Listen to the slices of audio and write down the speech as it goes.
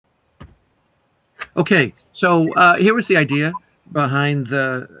Okay, so here was the idea behind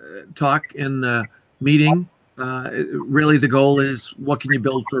the talk in the meeting. Really, the goal is what can you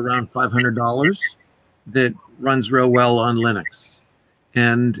build for around $500 that runs real well on Linux?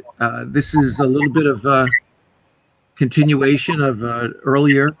 And this is a little bit of a continuation of an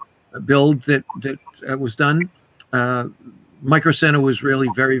earlier build that was done. Uh, Micro Center was really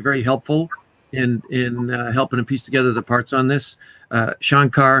very helpful in helping to piece together the parts on this.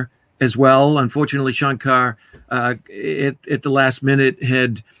 Shankar as well. Unfortunately, Shankar at the last minute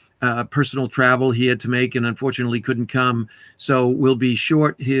had personal travel he had to make, and unfortunately couldn't come. So we'll be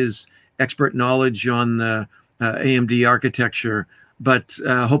short his expert knowledge on the AMD architecture, but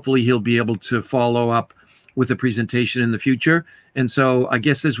hopefully he'll be able to follow up with a presentation in the future. And so I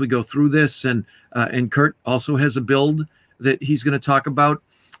guess as we go through this, and Kurt also has a build that he's going to talk about.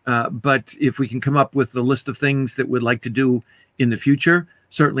 But if we can come up with a list of things that we'd like to do in the future,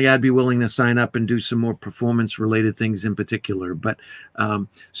 certainly I'd be willing to sign up and do some more performance related things in particular. But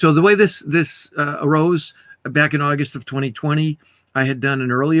so the way this arose back in August of 2020, I had done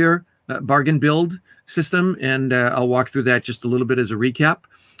an earlier bargain build system, and I'll walk through that just a little bit as a recap.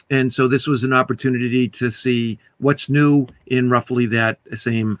 And so this was an opportunity to see what's new in roughly that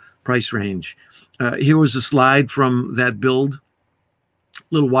same price range. Here was a slide from that build a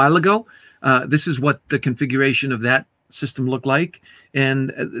little while ago. This is what the configuration of that system looked like.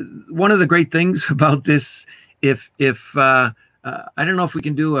 And one of the great things about this, if I don't know if we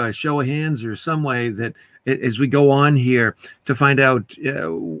can do a show of hands or some way that as we go on here to find out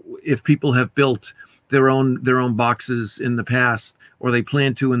if people have built their own boxes in the past or they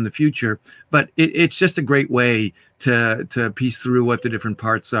plan to in the future. But it's just a great way to piece through what the different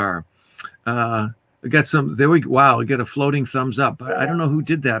parts are. We got some, there we go. Wow, we got a floating thumbs up. I don't know who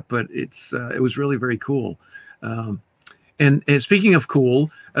did that, but it was really very cool. And speaking of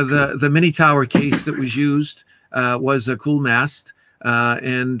cool, the mini tower case that was used was a cool mast.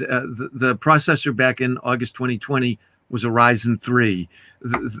 And the processor back in August 2020 was a Ryzen 3.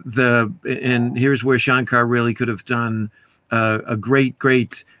 And here's where Shankar really could have done a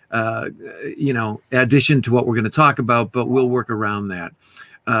great addition to what we're going to talk about, but we'll work around that.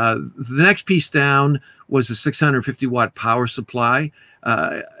 The next piece down was a 650 watt power supply.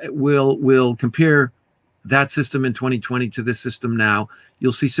 We'll compare that system in 2020 to this system now.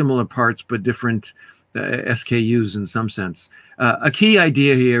 You'll see similar parts, but different SKUs in some sense. A key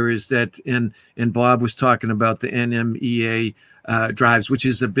idea here is that, and Bob was talking about the NMEA drives, which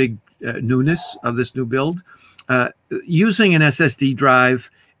is a big newness of this new build. Using an SSD drive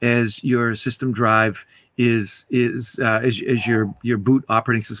as your system drive as your boot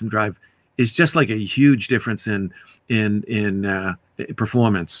operating system drive is just like a huge difference in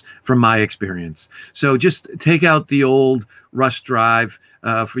performance from my experience. So just take out the old Rust drive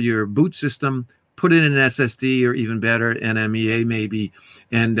for your boot system, put it in an SSD, or even better, NMEA maybe,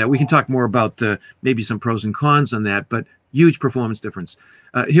 and we can talk more about maybe some pros and cons on that, but huge performance difference.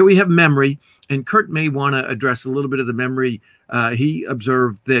 Here we have memory, and Kurt may want to address a little bit of the memory. He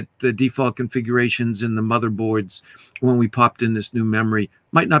observed that the default configurations in the motherboards when we popped in this new memory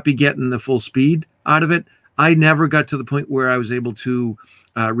might not be getting the full speed out of it. I never got to the point where I was able to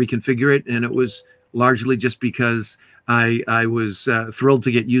reconfigure it, and it was largely just because I was thrilled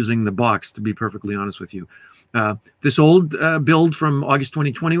to get using the box, to be perfectly honest with you. This old build from August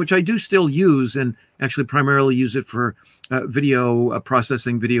 2020, which I do still use and actually primarily use it for video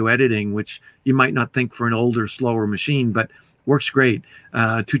processing, video editing, which you might not think for an older, slower machine, but works great. 2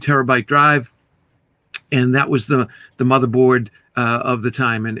 terabyte drive, and that was the motherboard of the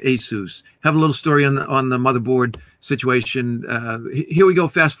time, and ASUS. Have a little story on the motherboard situation. Here we go,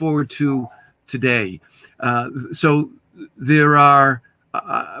 fast forward to today. So there are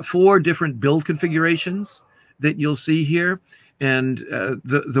 4 different build configurations that you'll see here, and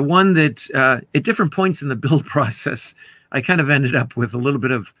the one that at different points in the build process, I kind of ended up with a little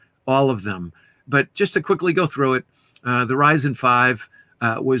bit of all of them. But just to quickly go through it, the Ryzen 5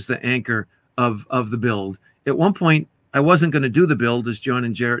 was the anchor of the build. At one point, I wasn't going to do the build, as John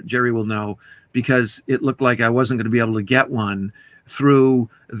and Jerry will know, because it looked like I wasn't going to be able to get one through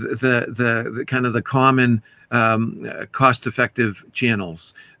the kind of the common cost-effective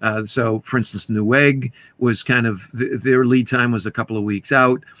channels. So, for instance, Newegg was kind of, their lead time was a couple of weeks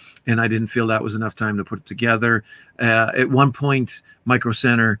out, and I didn't feel that was enough time to put it together. At one point, Micro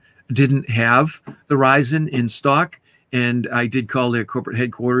Center didn't have the Ryzen in stock, and I did call their corporate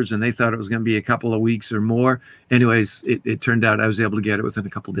headquarters, and they thought it was going to be a couple of weeks or more. Anyways, it turned out I was able to get it within a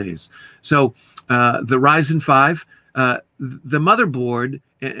couple of days. So the Ryzen 5, the motherboard,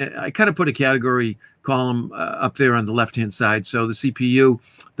 I kind of put a category column up there on the left-hand side. So the CPU,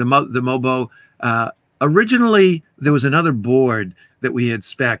 the MOBO, Originally, there was another board that we had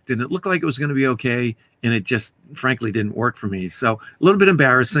spec'd, and it looked like it was going to be okay, and it just frankly didn't work for me. So a little bit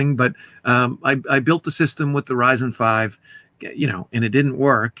embarrassing, but I built the system with the Ryzen 5, and it didn't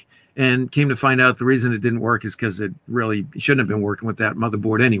work. And came to find out the reason it didn't work is because it really shouldn't have been working with that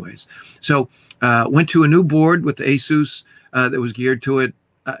motherboard anyways. So went to a new board with the Asus that was geared to it.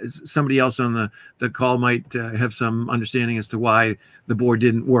 Somebody else on the call might have some understanding as to why the board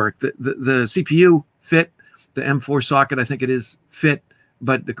didn't work. The CPU fit, the M4 socket, I think it is, fit,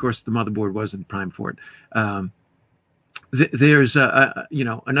 but of course the motherboard wasn't primed for it. There's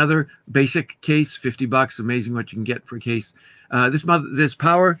another basic case, $50. Amazing what you can get for a case. This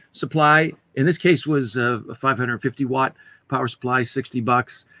power supply in this case was a 550 watt power supply,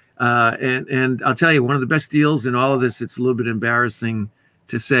 $60. And I'll tell you, one of the best deals in all of this. It's a little bit embarrassing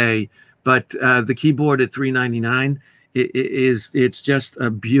to say, but the keyboard at $399 it's just a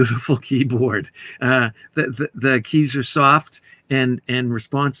beautiful keyboard. The keys are soft and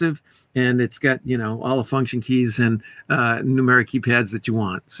responsive, and it's got all the function keys and numeric keypads that you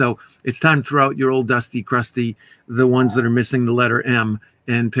want. So it's time to throw out your old dusty, crusty, the ones that are missing the letter M,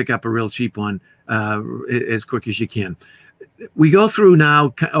 and pick up a real cheap one as quick as you can. We go through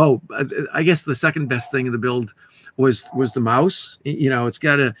now. Oh, I guess the second best thing in the build was the mouse. It's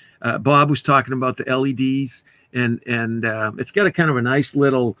got Bob was talking about the LEDs, and it's got a kind of a nice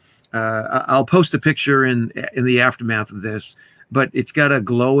little. I'll post a picture in the aftermath of this, but it's got a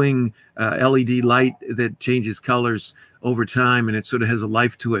glowing LED light that changes colors over time, and it sort of has a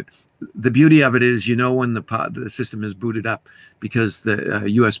life to it. The beauty of it is, when the system is booted up, because the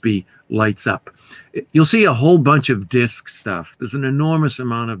USB lights up. You'll see a whole bunch of disk stuff. There's an enormous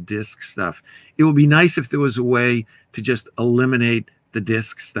amount of disk stuff. It would be nice if there was a way to just eliminate the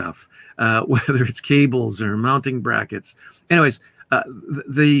disk stuff, whether it's cables or mounting brackets. Anyways,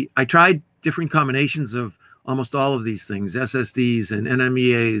 I tried different combinations of almost all of these things, SSDs and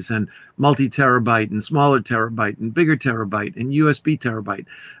NMEAs and multi-terabyte and smaller terabyte and bigger terabyte and USB terabyte.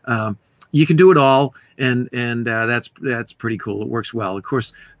 You can do it all, and that's pretty cool. It works well. Of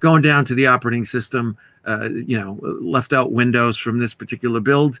course, going down to the operating system, left out Windows from this particular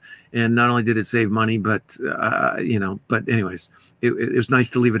build, and not only did it save money, but but anyways, it was nice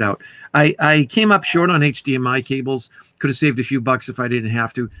to leave it out. I came up short on HDMI cables. Could have saved a few bucks if I didn't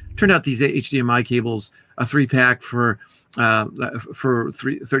have to. Turned out these HDMI cables, a 3-pack for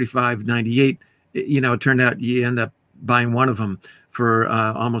 $35.98. It turned out you end up buying one of them for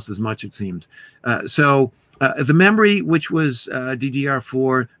almost as much, it seemed. So the memory, which was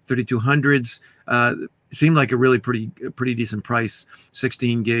DDR4 3200s, seemed like a really pretty decent price,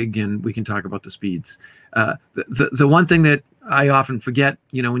 16 gig, and we can talk about the speeds. The one thing that I often forget,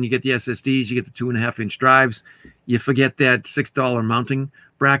 when you get the SSDs, you get the 2.5-inch drives, you forget that $6 mounting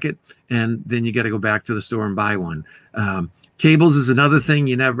bracket, and then you got to go back to the store and buy one. Cables is another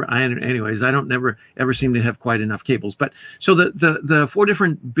thing anyways, I don't never ever seem to have quite enough cables. But so the 4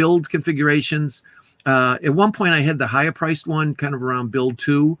 different build configurations, at one point I had the higher priced one kind of around build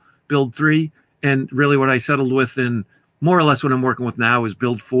 2, build 3, and really what I settled with, and more or less what I'm working with now, is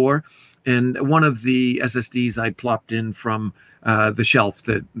build 4. And one of the SSDs I plopped in from the shelf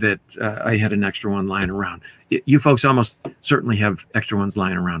that I had an extra one lying around. You folks almost certainly have extra ones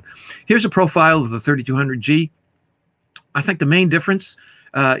lying around. Here's a profile of the 3200G. I think the main difference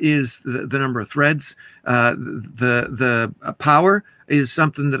is the number of threads. The power is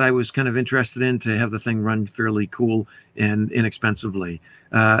something that I was kind of interested in, to have the thing run fairly cool and inexpensively.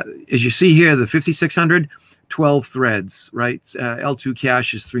 As you see here, the 5600, 12 threads, right? L2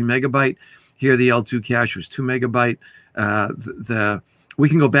 cache is 3 megabyte. Here, the L2 cache was 2 megabyte. We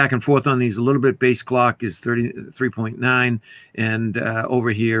can go back and forth on these a little bit. Base clock is 33.9, and over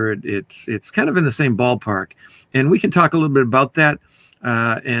here it's kind of in the same ballpark. And we can talk a little bit about that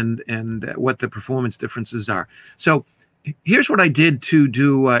and what the performance differences are. So here's what I did to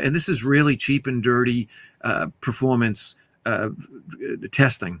do, and this is really cheap and dirty performance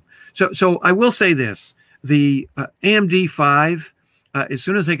testing. So I will say this. The AMD 5, as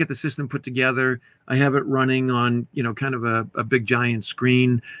soon as I get the system put together, I have it running on, kind of a big giant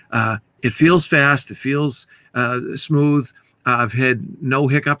screen. It feels fast. It feels smooth. I've had no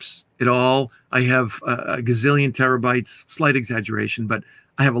hiccups at all. I have a gazillion terabytes, slight exaggeration, but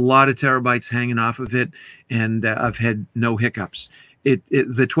I have a lot of terabytes hanging off of it, and I've had no hiccups.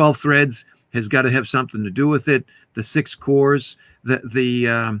 The 12 threads has got to have something to do with it. The 6 cores,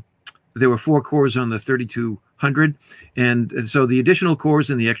 there were 4 cores on the 3200, and so the additional cores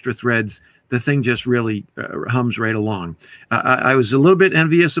and the extra threads, the thing just really hums right along. I was a little bit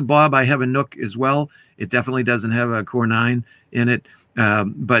envious of Bob. I have a Nook as well. It definitely doesn't have a Core 9 in it,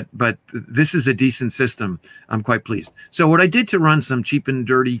 But this is a decent system. I'm quite pleased. So what I did to run some cheap and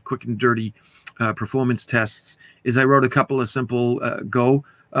dirty, quick and dirty performance tests is I wrote a couple of simple Go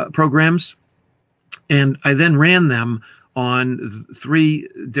programs, and I then ran them on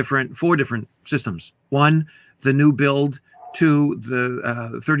four different systems. One, the new build. Two,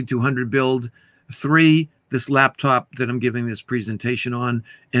 the 3200 build. Three, this laptop that I'm giving this presentation on.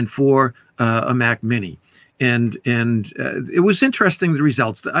 And four, a Mac Mini. And it was interesting, the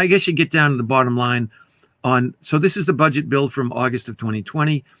results. I guess you get down to the bottom line on, so this is the budget build from August of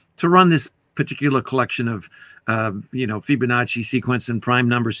 2020 to run this particular collection of, Fibonacci sequence and prime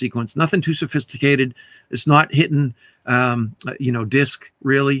number sequence. Nothing too sophisticated. It's not hitting, disk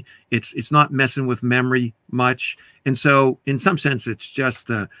really. It's not messing with memory much. And so in some sense, it's just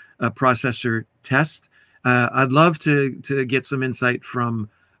a processor test. I'd love to get some insight from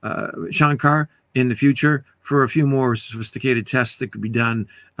Shankar in the future for a few more sophisticated tests that could be done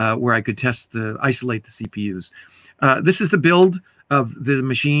where I could isolate the CPUs. This is the build of the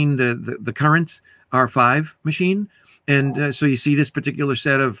machine, the current R5 machine. And so you see this particular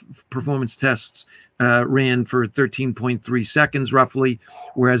set of performance tests ran for 13.3 seconds roughly,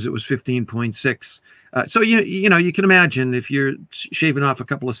 whereas it was 15.6. So you can imagine if you're shaving off a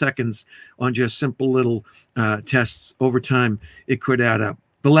couple of seconds on just simple little tests over time, it could add up.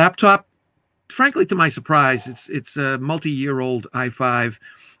 The laptop, frankly, to my surprise, it's a multi-year-old i5.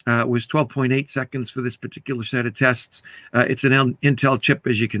 Was 12.8 seconds for this particular set of tests. It's an Intel chip,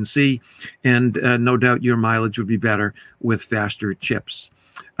 as you can see, and no doubt your mileage would be better with faster chips.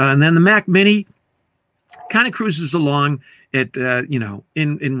 And then the Mac Mini kind of cruises along at,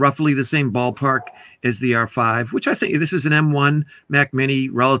 in roughly the same ballpark as the R5, which I think this is an M1 Mac Mini,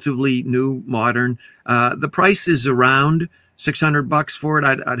 relatively new, modern. The price is around $600 for it.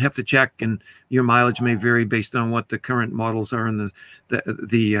 I'd have to check, and your mileage may vary based on what the current models are and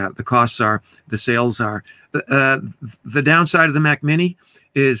the costs are, the sales are. The downside of the Mac Mini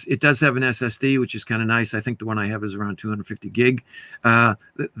is it does have an SSD, which is kind of nice. I think the one I have is around 250 gig.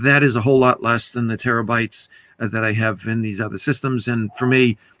 That is a whole lot less than the terabytes that I have in these other systems, and for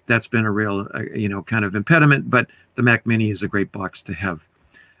me, that's been a real kind of impediment. But the Mac Mini is a great box to have.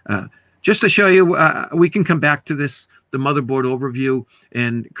 Just to show you, we can come back to this, the motherboard overview,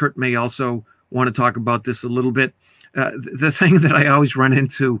 and Kurt may also want to talk about this a little bit. The thing that I always run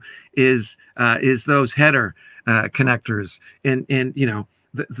into is those header connectors, and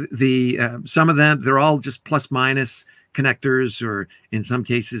some of them, they're all just plus minus connectors, or in some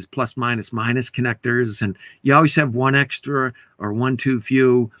cases plus minus connectors, and you always have one extra or one too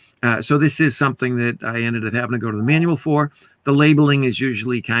few. So this is something that I ended up having to go to the manual for. The labeling is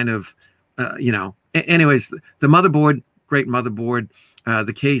usually kind of anyways, the motherboard, great motherboard.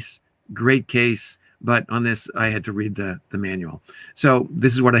 The case, great case. But on this, I had to read the manual. So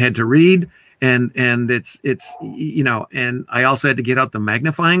this is what I had to read. And it's and I also had to get out the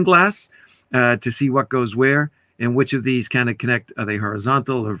magnifying glass to see what goes where and which of these kind of connect. Are they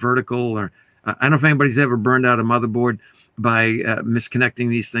horizontal or vertical? Or I don't know if anybody's ever burned out a motherboard by misconnecting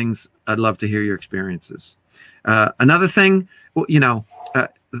these things. I'd love to hear your experiences. Another thing,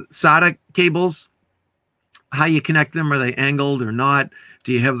 SATA cables, how you connect them. Are they angled or not?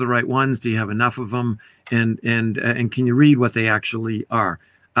 Do you have the right ones? Do you have enough of them? And can you read what they actually are?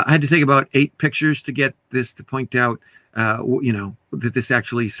 I had to take about 8 pictures to get this to point out, that this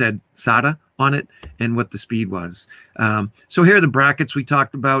actually said SATA on it and what the speed was. So here are the brackets we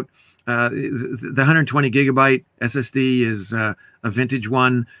talked about. The 120 gigabyte SSD is a vintage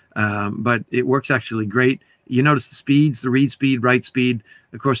one, but it works actually great. You notice the speeds, the read speed, write speed.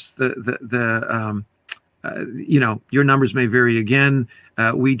 Of course, your numbers may vary again.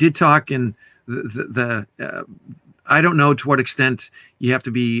 We did talk in I don't know to what extent you have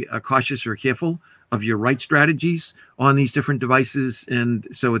to be cautious or careful of your write strategies on these different devices. And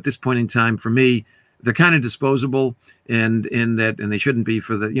so at this point in time, for me, they're kind of disposable, and they shouldn't be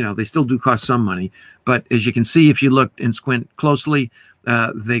for they still do cost some money. But as you can see, if you look and squint closely,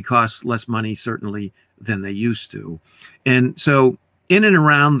 they cost less money certainly than they used to. And so in and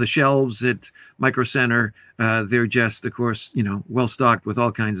around the shelves at Micro Center, they're just, of course, well stocked with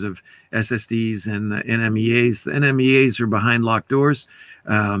all kinds of SSDs and NMEAs. The NMEAs are behind locked doors.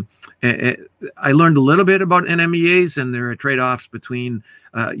 I learned a little bit about NMEAs, and there are trade-offs between,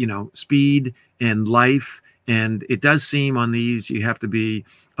 speed and life. And it does seem on these you have to be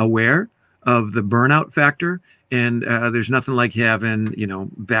aware of the burnout factor. And there's nothing like having,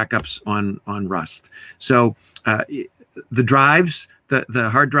 backups on rust. So the drives, the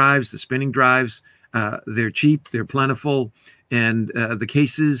hard drives, the spinning drives, they're cheap, they're plentiful, and the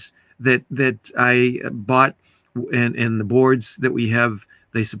cases that I bought and the boards that we have,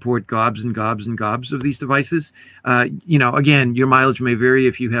 they support gobs and gobs and gobs of these devices. You know, again, your mileage may vary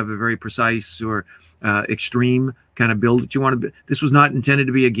if you have a very precise or extreme kind of build that you want to. This was not intended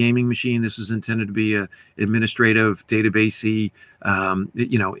to be a gaming machine. This was intended to be a administrative, databasey,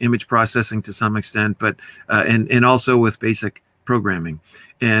 you know, image processing to some extent, but and also with basic programming.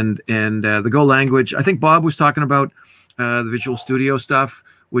 And the Go language, I think Bob was talking about the Visual Studio stuff,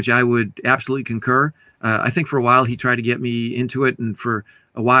 which I would absolutely concur. I think for a while he tried to get me into it, and for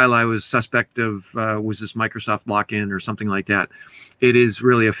a while I was suspect of was this Microsoft lock-in or something like that. It is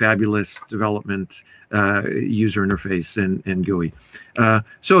really a fabulous development user interface and GUI.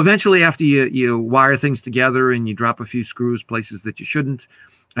 So eventually, after you wire things together and you drop a few screws places that you shouldn't,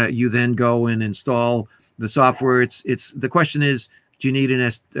 you then go and install the software. It's the question is, do you need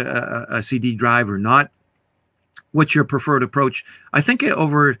a CD drive or not? What's your preferred approach? I think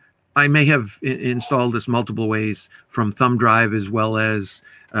I may have installed this multiple ways, from thumb drive as well as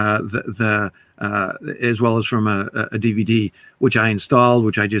as well as from a DVD, which I installed,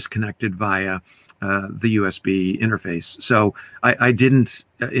 which I just connected via the USB interface. So I didn't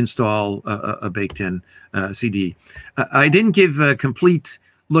install a baked-in CD. I didn't give a complete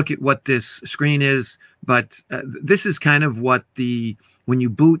look at what this screen is, but this is kind of what when you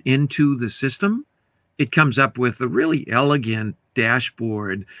boot into the system, it comes up with a really elegant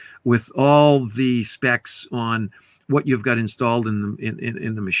dashboard with all the specs on what you've got installed in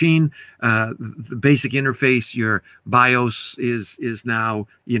the machine. The basic interface, your BIOS is now,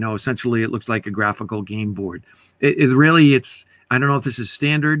 you know, essentially it looks like a graphical game board. It really, I don't know if this is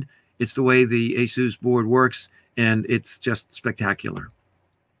standard. It's the way the ASUS board works, and it's just spectacular.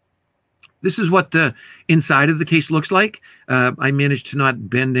 This is what the inside of the case looks like. I managed to not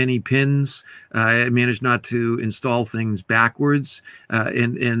bend any pins. I managed not to install things backwards.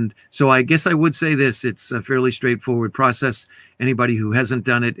 And so I guess I would say this, it's a fairly straightforward process. Anybody who hasn't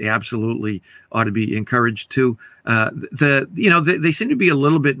done it absolutely ought to be encouraged to. They seem to be a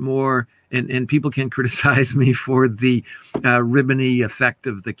little bit more, and people can criticize me for the ribbony effect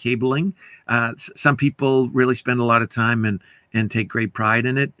of the cabling. Some people really spend a lot of time and take great pride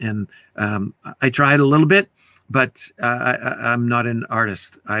in it. And I tried a little bit, but I'm not an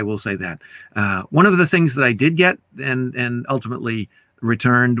artist, I will say that. One of the things that I did get and ultimately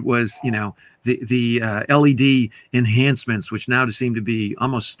returned was, you know, the LED enhancements, which now seem to be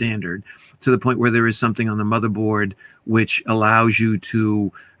almost standard, to the point where there is something on the motherboard which allows you to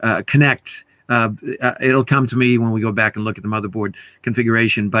connect. It'll come to me when we go back and look at the motherboard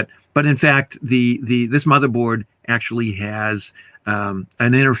configuration, but in fact, this motherboard actually has an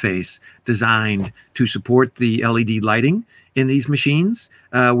interface designed to support the LED lighting in these machines,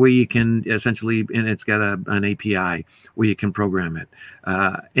 where you can essentially, and it's got an API where you can program it.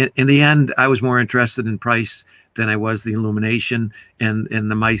 In the end, I was more interested in price than I was the illumination, and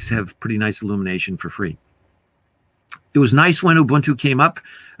the mice have pretty nice illumination for free. It was nice when Ubuntu came up,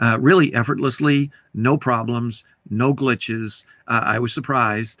 really effortlessly, no problems, no glitches. I was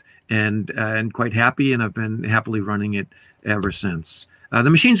surprised and quite happy, and I've been happily running it ever since. The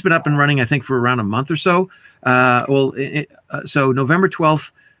machine's been up and running, I think, for around a month or so. So November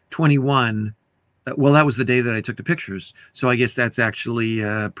 12th, 21, well, that was the day that I took the pictures. So I guess that's actually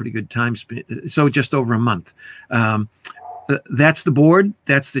a pretty good time span. So just over a month. That's the board,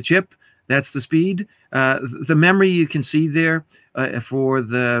 that's the chip, that's the speed. The memory you can see there for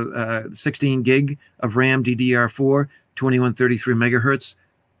the 16 gig of RAM DDR4, 2133 megahertz.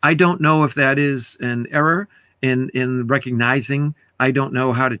 I don't know if that is an error in recognizing. I don't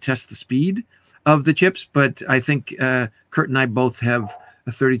know how to test the speed of the chips, but I think Kurt and I both have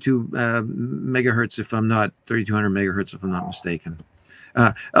a 32 megahertz, if I'm not 3200 megahertz, if I'm not mistaken.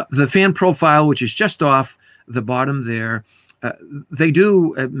 The fan profile, which is just off the bottom there, they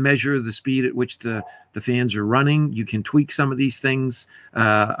do measure the speed at which the fans are running. You can tweak some of these things.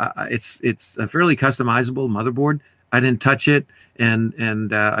 It's a fairly customizable motherboard. I didn't touch it,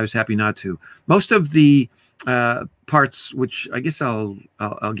 and I was happy not to. Most of the parts, which I guess I'll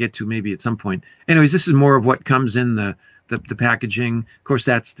get to maybe at some point. Anyways, this is more of what comes in the packaging. Of course,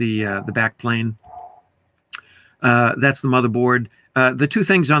 that's the back plane. That's the motherboard. The two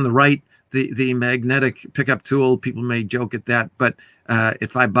things on the right, the magnetic pickup tool, people may joke at that, but at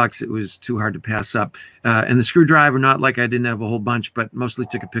 $5 it was too hard to pass up. And the screwdriver, not like I didn't have a whole bunch, but mostly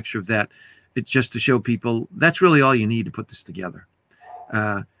took a picture of that. It's just to show people that's really all you need to put this together.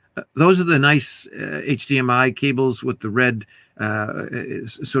 Those are the nice HDMI cables with the red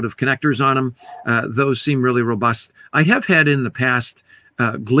sort of connectors on them. Those seem really robust. I have had in the past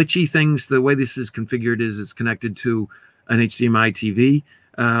glitchy things. The way this is configured is it's connected to an HDMI TV.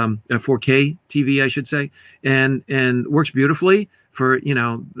 a 4K TV, I should say, and works beautifully for, you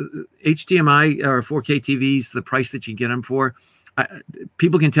know, HDMI or 4K TVs, the price that you get them for.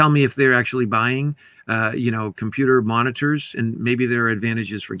 People can tell me if they're actually buying, you know, computer monitors, and maybe there are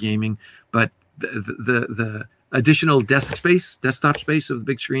advantages for gaming, but the additional desktop space of the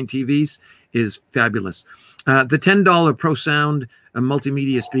big screen TVs is fabulous. The $10 Pro Sound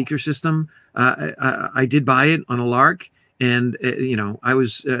multimedia speaker system, I did buy it on a lark, and you know, I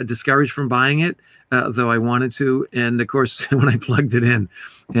was discouraged from buying it, though I wanted to. And of course, when I plugged it in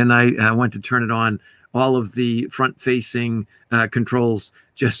and I went to turn it on, all of the front-facing controls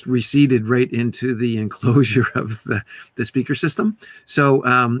just receded right into the enclosure of the speaker system. So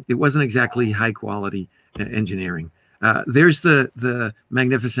it wasn't exactly high-quality engineering. There's the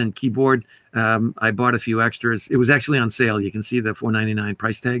magnificent keyboard. I bought a few extras. It was actually on sale. You can see the $4.99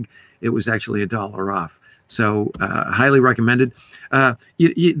 price tag. It was actually $1 off. So highly recommended. The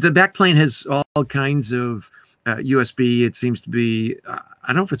backplane has all kinds of USB. It seems to be, I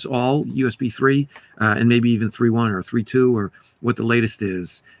don't know if it's all USB 3 and maybe even 3.1 or 3.2 or what the latest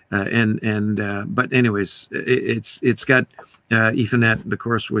is. But anyways, it's got Ethernet, of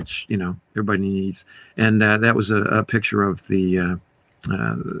course, which, you know, everybody needs. And that was a picture of the,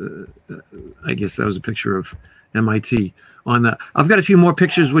 I guess that was a picture of MIT on the. I've got a few more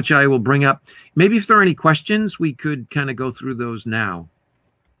pictures which I will bring up. Maybe if there are any questions, we could kind of go through those now.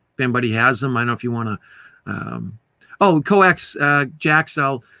 If anybody has them, I don't know if you want to. Oh, coax jacks.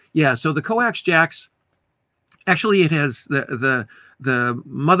 Yeah. So the coax jacks, actually, it has the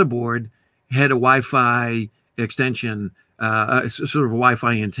motherboard had a Wi-Fi extension, sort of a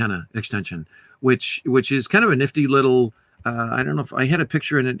Wi-Fi antenna extension, which is kind of a nifty little. I don't know if I had a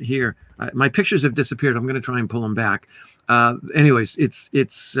picture in it here. My pictures have disappeared. I'm going to try and pull them back. Anyways,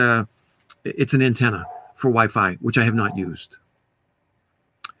 it's an antenna for Wi-Fi, which I have not used.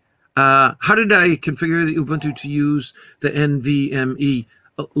 How did I configure the Ubuntu to use the NVMe?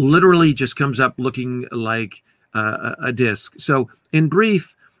 Literally just comes up looking like a disk. So in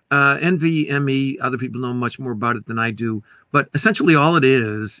brief, NVMe, other people know much more about it than I do, but essentially all it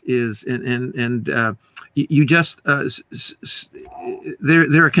is you just there are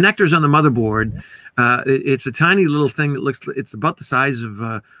connectors on the motherboard. It's a tiny little thing that looks, it's about the size of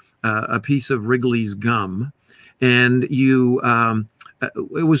a piece of Wrigley's gum, and you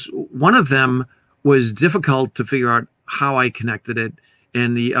it was, one of them was difficult to figure out how I connected it,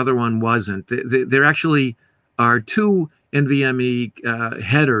 and the other one wasn't. There actually are two NVMe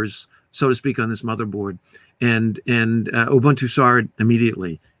headers, so to speak, on this motherboard, and Ubuntu saw it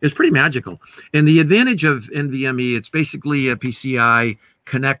immediately. It's pretty magical. And the advantage of NVMe, it's basically a PCI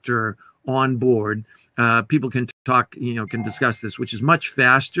connector on board. People can talk, you know, can discuss this, which is much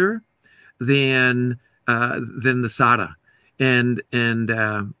faster than the SATA. And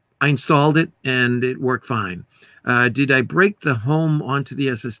I installed it, and it worked fine. Did I break the home onto the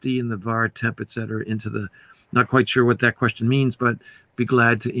SSD and the var, temp, etc. into the? Not quite sure what that question means, but be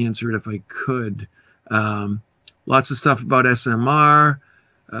glad to answer it if I could. Lots of stuff about SMR.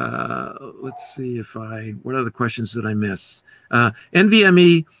 Let's see if what other questions did I miss?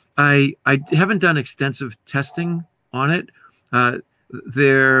 NVMe, I haven't done extensive testing on it.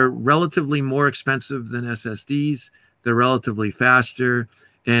 They're relatively more expensive than SSDs. They're relatively faster.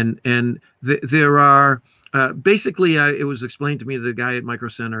 And there are, basically, it was explained to me, the guy at Micro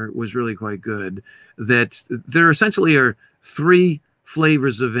Center was really quite good, that there essentially are three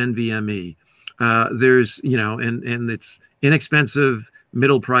flavors of NVMe. There's, you know, and it's inexpensive,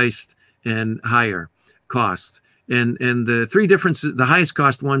 middle priced, and higher cost. And the three differences, the highest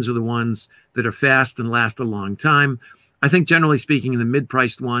cost ones are the ones that are fast and last a long time. I think generally speaking, the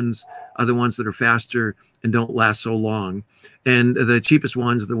mid-priced ones are the ones that are faster and don't last so long. And the cheapest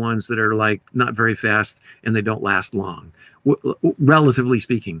ones are the ones that are like not very fast and they don't last long, relatively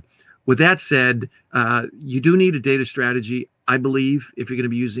speaking. With that said, you do need a data strategy, I believe, if you're going to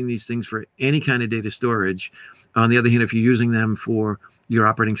be using these things for any kind of data storage. On the other hand, if you're using them for your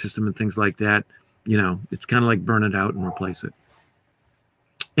operating system and things like that, you know, it's kind of like burn it out and replace it.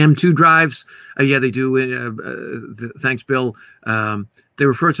 M2 drives, yeah, they do. Thanks, Bill. They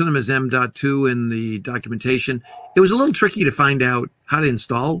refer to them as M.2 in the documentation. It was a little tricky to find out how to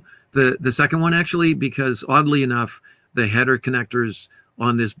install the second one, actually, because oddly enough, the header connectors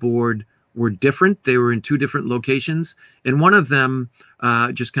on this board were different. They were in two different locations, and one of them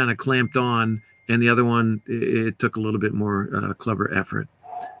just kind of clamped on, and the other one, it took a little bit more clever effort.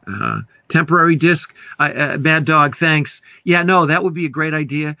 Temporary disk, Bad Dog, thanks. Yeah, no, that would be a great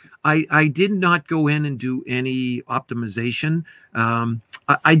idea. I did not go in and do any optimization.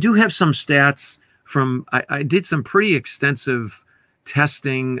 I do have some stats from, I did some pretty extensive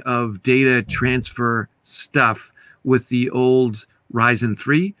testing of data transfer stuff with the old Ryzen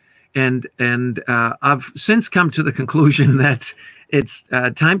 3. And I've since come to the conclusion that it's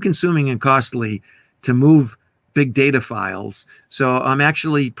time consuming and costly to move big data files. So I'm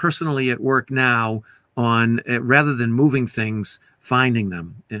actually personally at work now on, rather than moving things, finding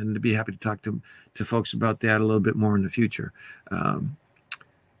them, and to be happy to talk to folks about that a little bit more in the future.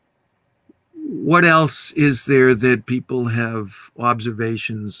 What else is there that people have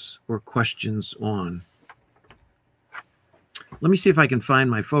observations or questions on? Let me see if I can find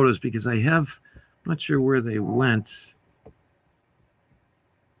my photos, because I have, I'm not sure where they went.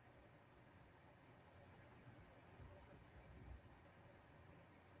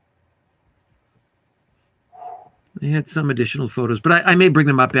 I had some additional photos, but I may bring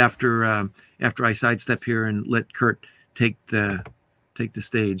them up after after I sidestep here and let Kurt take the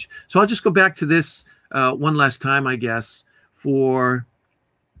stage. So I'll just go back to this one last time, I guess, for,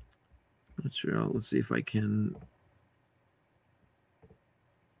 not sure, let's see if I can,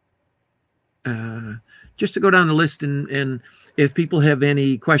 just to go down the list and if people have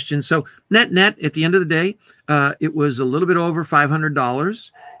any questions. So net at the end of the day, it was a little bit over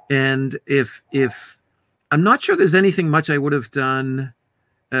 $500. And if I'm not sure there's anything much I would have done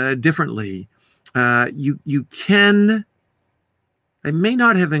differently. You can, I may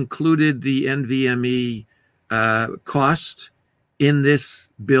not have included the NVMe cost in this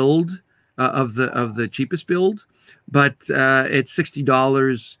build of the cheapest build, but at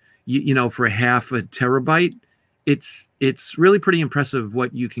 $60, you know, for half a terabyte, it's really pretty impressive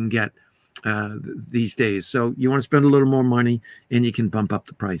what you can get these days. So you want to spend a little more money, and you can bump up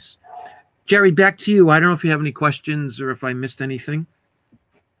the price. Jerry, back to you. I don't know if you have any questions or if I missed anything.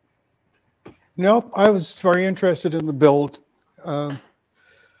 Nope, I was very interested in the build. You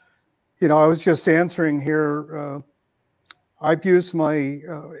know, I was just answering here. I've used my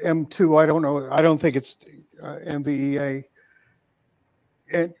M2. I don't know. I don't think it's NVEA,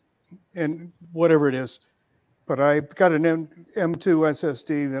 and whatever it is. But I've got an M2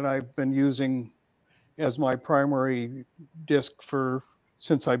 SSD that I've been using as my primary disk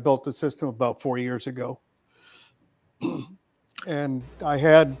since I built the system about 4 years ago. And I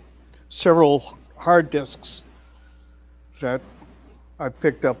had several hard disks that I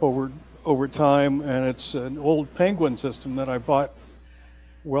picked up over time, and it's an old Penguin system that I bought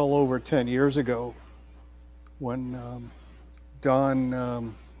well over 10 years ago when Don, I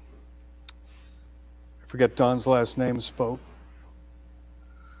forget Don's last name, spoke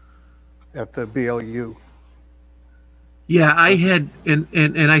at the BLU. Yeah, I had,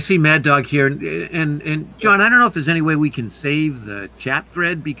 and I see Mad Dog here, and John, I don't know if there's any way we can save the chat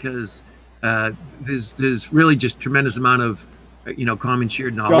thread, because there's really just tremendous amount of common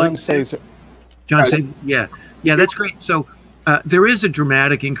shared knowledge. John saves it. John saves it. Yeah, that's great. So there is a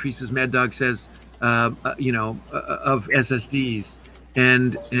dramatic increase, as Mad Dog says, of SSDs,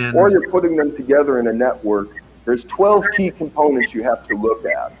 and or you're putting them together in a network. There's 12 key components you have to look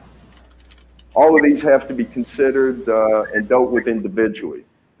at. All of these have to be considered and dealt with individually.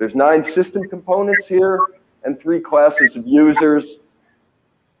 There's 9 system components here and 3 classes of users.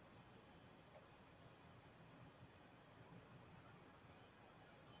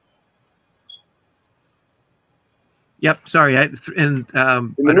 Yep, sorry. In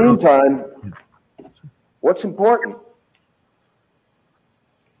the meantime, what's important?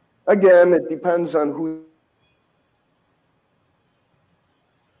 Again, it depends on who.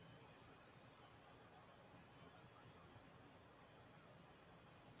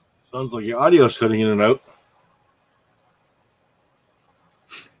 Sounds like your audio's cutting in and out.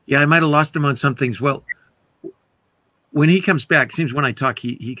 Yeah, I might have lost him on some things. Well, when he comes back, it seems when I talk,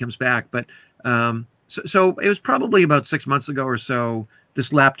 he comes back. But so it was probably about 6 months ago or so,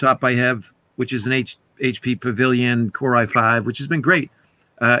 this laptop I have, which is an HP Pavilion Core i5, which has been great.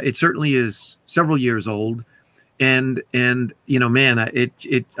 It certainly is several years old. And man,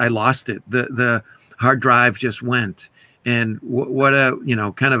 I lost it. The hard drive just went. And what a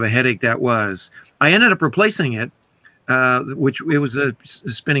kind of a headache that was. I ended up replacing it, which it was a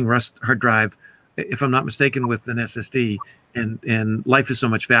spinning Rust hard drive, if I'm not mistaken, with an SSD, and life is so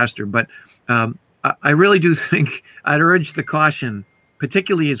much faster. But I really do think I'd urge the caution,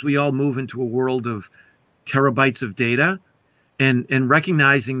 particularly as we all move into a world of terabytes of data, and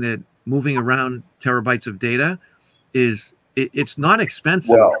recognizing that moving around terabytes of data it's not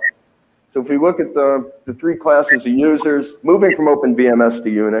expensive. Well, so if we look at the 3 classes of users, moving from OpenVMS to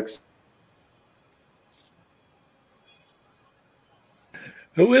Unix.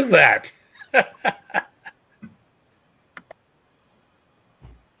 Who is that?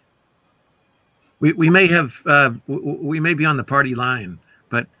 we may have we may be on the party line,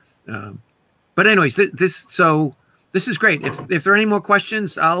 but anyways, this is great. If there are any more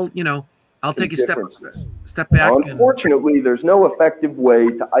questions, I'll take a step back. Unfortunately, there's no effective way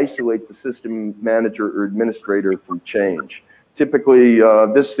to isolate the system manager or administrator from change. Typically,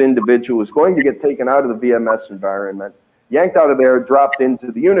 this individual is going to get taken out of the VMS environment, yanked out of there, dropped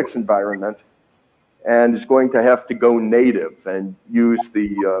into the Unix environment, and is going to have to go native and use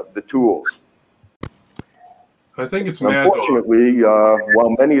the tools. I think it's unfortunately,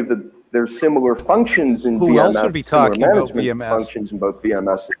 while many of there's similar functions in Who VMS, else would be talking about management VMS? functions in both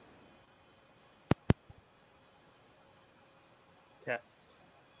VMS. Test.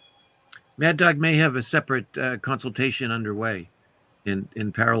 Mad Dog may have a separate consultation underway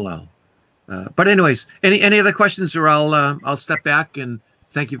in parallel. But anyways, any other questions, or I'll step back, and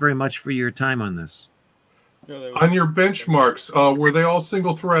thank you very much for your time on this. On your benchmarks, were they all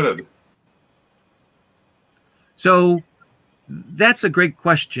single-threaded? So that's a great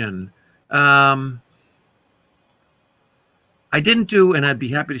question. I didn't do, and I'd be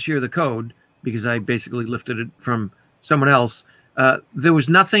happy to share the code because I basically lifted it from someone else. There was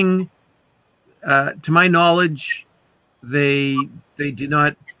nothing, to my knowledge, they did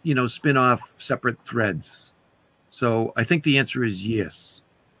not, spin off separate threads. So I think the answer is yes.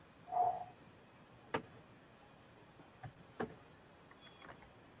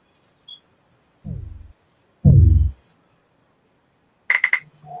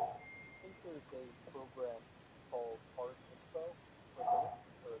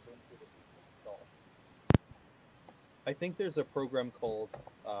 I think there's a program called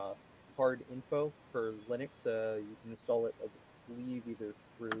Hard Info for Linux. You can install it, I believe, either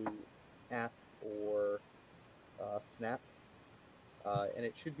through app or Snap, and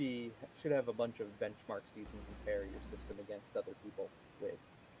it should have a bunch of benchmarks you can compare your system against other people with,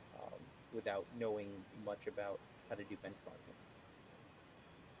 without knowing much about how to do benchmarking.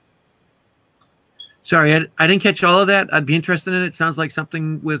 Sorry, I didn't catch all of that. I'd be interested in it. Sounds like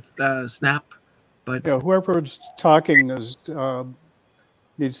something with Snap. But yeah, whoever's talking needs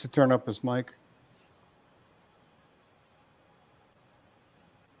to turn up his mic.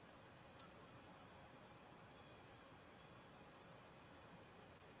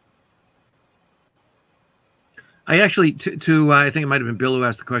 I actually, I think it might have been Bill who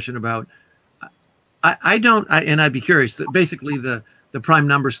asked the question about. And I'd be curious. That basically the prime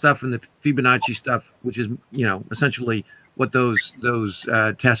number stuff and the Fibonacci stuff, which is essentially what those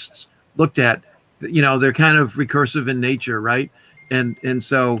tests looked at. They're kind of recursive in nature, right? And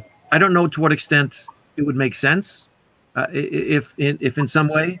so I don't know to what extent it would make sense if in some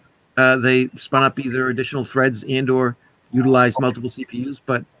way they spun up either additional threads and or utilize multiple CPUs,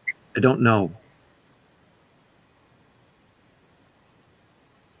 but I don't know.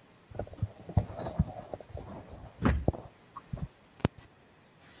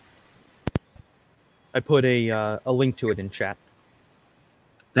 I put a link to it in chat.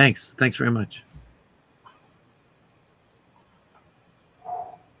 Thanks very much.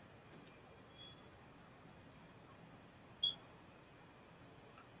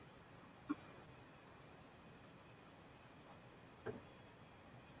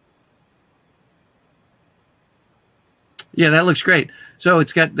 Yeah, that looks great. So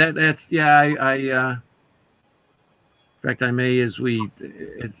it's got that. That's yeah. In fact, I may, as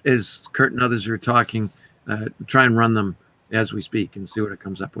Kurt and others are talking, try and run them as we speak and see what it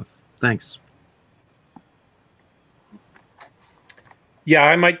comes up with. Thanks. Yeah,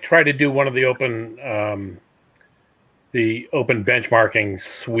 I might try to do one of the open benchmarking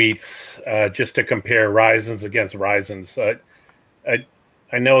suites just to compare Ryzens against Ryzens. I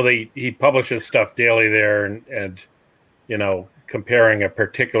know he publishes stuff daily there, and comparing a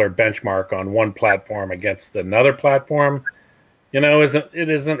particular benchmark on one platform against another platform,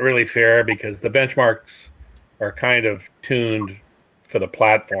 isn't really fair, because the benchmarks are kind of tuned for the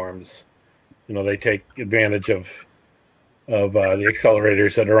platforms. They take advantage of the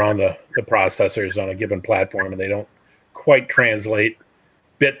accelerators that are on the processors on a given platform, and they don't quite translate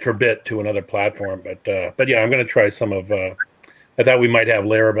bit for bit to another platform. But yeah, I'm going to try some of. I thought we might have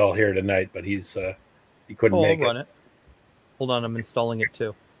Larabelle here tonight, but he couldn't make it. I'll run it. Hold on, I'm installing it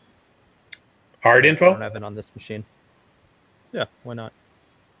too. Hard Info? I don't have it on this machine. Yeah, why not?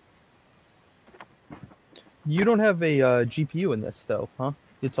 You don't have a GPU in this, though, huh?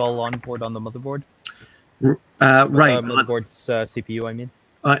 It's all on board on the motherboard? Right. Motherboard's CPU, I mean.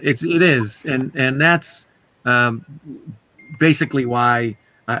 It is, and that's basically why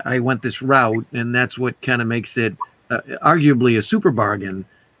I went this route, and that's what kind of makes it arguably a super bargain.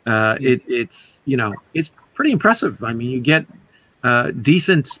 It's pretty impressive. I mean, you get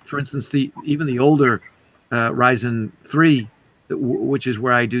decent. For instance, even the older Ryzen 3, which is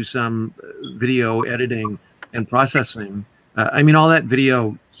where I do some video editing and processing. I mean, all that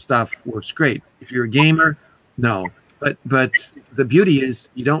video stuff works great. If you're a gamer, no. But the beauty is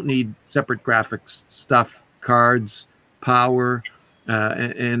you don't need separate graphics stuff, cards, power,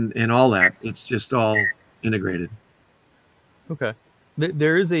 and all that. It's just all integrated. Okay.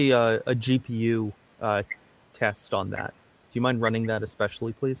 There is a GPU test on that. Do you mind running that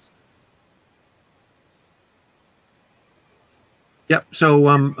especially, please? Yep. So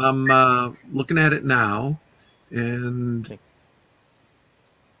I'm looking at it now, and Thanks.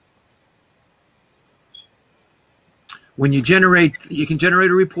 when you can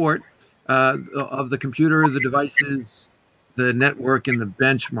generate a report of the computer, the devices, the network, and the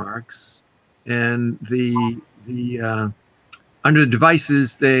benchmarks. And the under the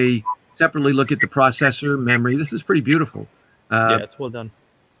devices, they separately look at the processor, memory. This is pretty beautiful. Yeah, it's well done.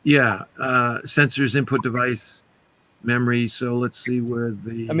 Yeah, sensors, input device, memory. So let's see where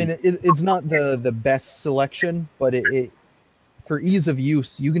the. I mean, it's not the best selection, but it for ease of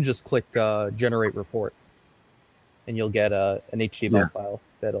use, you can just click generate report, and you'll get an HTML file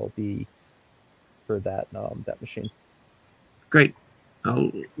that'll be for that that machine. Great.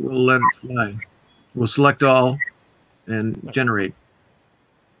 We'll let it fly. We'll select all and generate.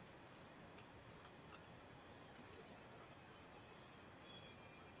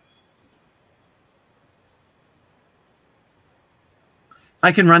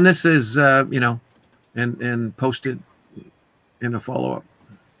 I can run this as and post it in a follow-up.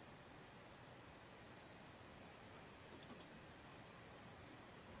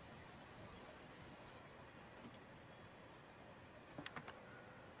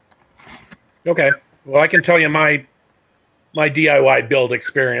 Okay. Well, I can tell you my DIY build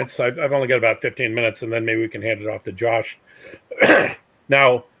experience. I've only got about 15 minutes, and then maybe we can hand it off to Josh.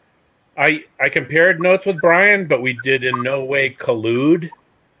 Now, I compared notes with Brian, but we did in no way collude.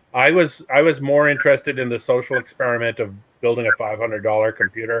 I was more interested in the social experiment of building a $500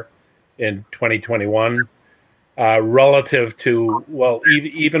 computer in 2021 relative to, well,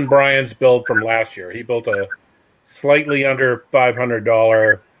 even Brian's build from last year. He built a slightly under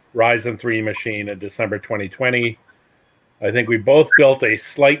 $500 Ryzen 3 machine in December 2020. I think we both built a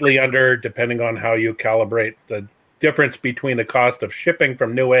slightly under, depending on how you calibrate the difference between the cost of shipping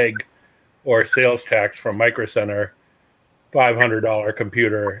from Newegg or sales tax from Micro Center, $500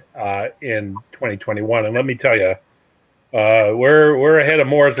 computer in 2021. And let me tell you, we're ahead of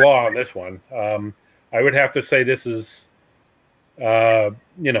Moore's Law on this one. I would have to say this is,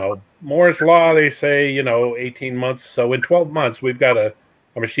 Moore's Law, they say, 18 months. So in 12 months, we've got a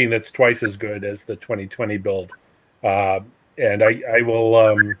machine that's twice as good as the 2020 build. And I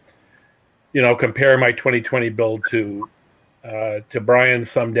will, compare my 2020 build to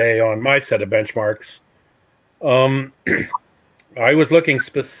Brian's someday on my set of benchmarks. I was looking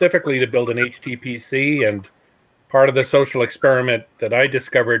specifically to build an HTPC, and part of the social experiment that I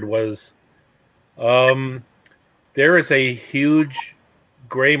discovered was there is a huge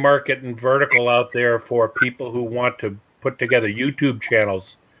gray market and vertical out there for people who want to put together YouTube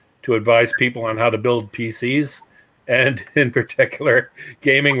channels to advise people on how to build PCs, and in particular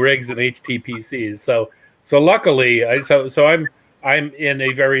gaming rigs and HTPCs. So luckily, I'm in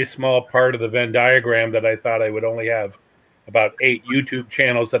a very small part of the Venn diagram that I thought I would only have about 8 YouTube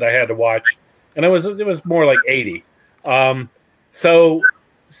channels that I had to watch, and it was more like 80. So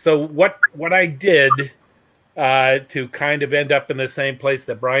what I did to kind of end up in the same place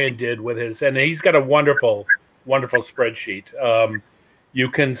that Brian did with his, and he's got a wonderful spreadsheet. You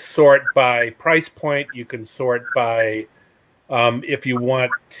can sort by price point. You can sort by if you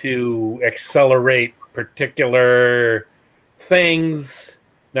want to accelerate particular things.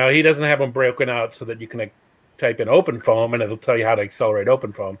 Now, he doesn't have them broken out so that you can type in OpenFOAM and it'll tell you how to accelerate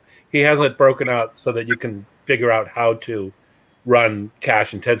OpenFOAM. He has it broken out so that you can figure out how to run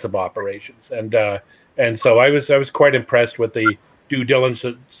cache-intensive operations. And so I was quite impressed with the due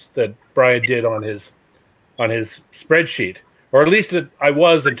diligence that Brian did on his spreadsheet. Or at least I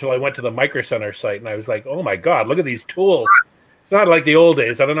was until I went to the Micro Center site and I was like, oh my God, look at these tools. It's not like the old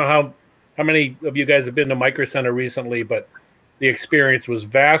days. I don't know how many of you guys have been to Micro Center recently, but the experience was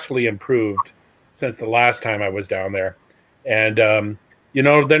vastly improved since the last time I was down there. And,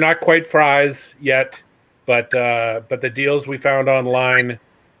 they're not quite fries yet, but the deals we found online,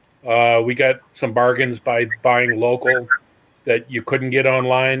 we got some bargains by buying local that you couldn't get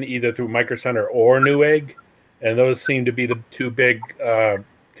online either through Micro Center or Newegg. And those seem to be the two big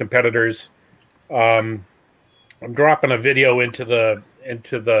competitors. I'm dropping a video into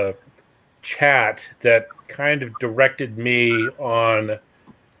the chat that kind of directed me on,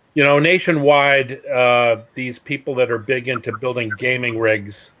 you know, nationwide, these people that are big into building gaming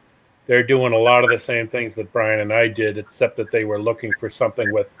rigs, they're doing a lot of the same things that Brian and I did, except that they were looking for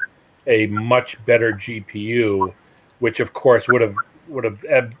something with a much better GPU, which of course would have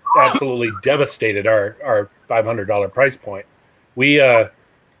absolutely devastated our $500 price point. We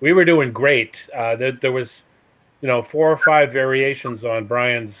were doing great. There was, you know, 4 or 5 variations on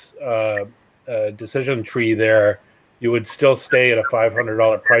Brian's decision tree there. You would still stay at a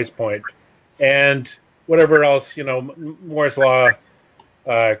 $500 price point, and whatever else, you know, Moore's law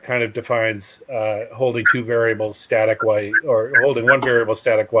kind of defines holding 2 variables static or holding 1 variable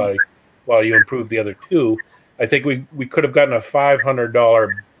static while you improve the other 2. I think we could have gotten a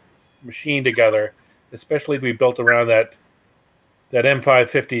 $500 machine together, especially if we built around that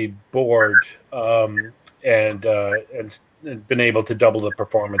M550 board, and been able to double the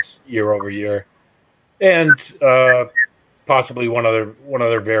performance year over year, and possibly one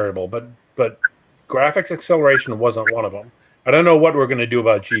other variable, but graphics acceleration wasn't one of them. I don't know what we're going to do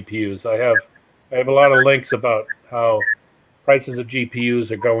about GPUs. I have a lot of links about how prices of GPUs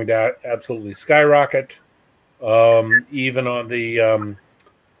are going to absolutely skyrocket. Even on the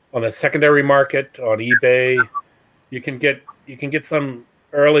secondary market on eBay, you can get some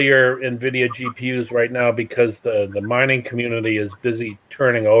earlier NVIDIA GPUs right now because the mining community is busy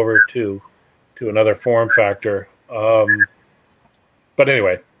turning over to another form factor. But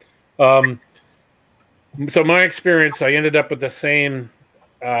anyway, so my experience, I ended up with the same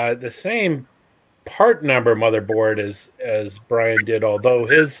part number motherboard as Brian did, although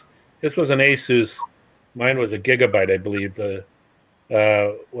his was an Asus, mine was a Gigabyte, I believe.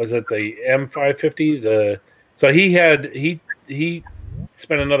 Was it the M550? So he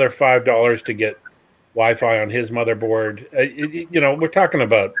spent another $5 to get Wi-Fi on his motherboard. You know, we're talking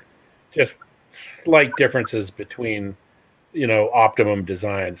about just slight differences between, you know, optimum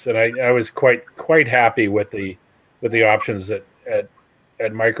designs, and I was quite happy with the options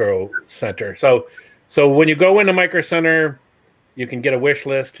at Micro Center. So when you go into Micro Center, you can get a wish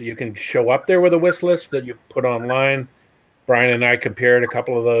list. You can show up there with a wish list that you put online. Brian and I compared a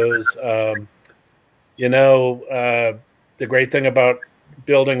couple of those. You know, the great thing about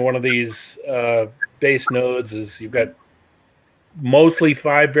building one of these base nodes is you've got mostly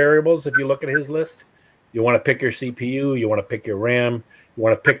 5 variables. If you look at his list, you want to pick your CPU, you want to pick your RAM, you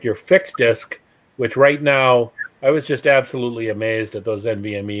want to pick your fixed disk, which right now, I was just absolutely amazed at those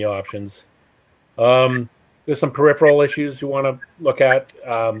NVMe options. There's some peripheral issues you want to look at.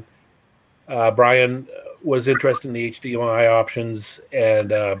 Brian was interested in the HDMI options and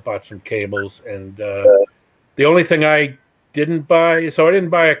bought some cables. And the only thing I didn't buy, so I didn't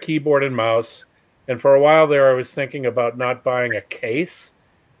buy a keyboard and mouse. And for a while there, I was thinking about not buying a case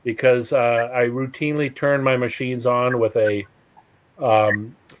because I routinely turn my machines on with a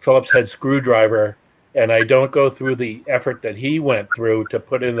Phillips head screwdriver, and I don't go through the effort that he went through to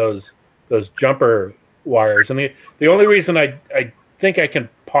put in those jumper wires. And the only reason I think I can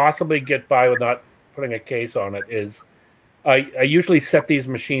possibly get by with not putting a case on it is I usually set these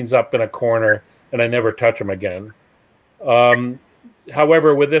machines up in a corner and I never touch them again.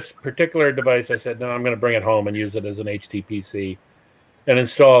 However, with this particular device, I said, no, I'm going to bring it home and use it as an HTPC and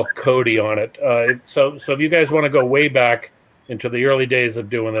install Kodi on it. So if you guys want to go way back into the early days of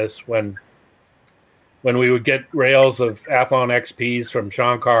doing this, when we would get rails of Athlon XPs from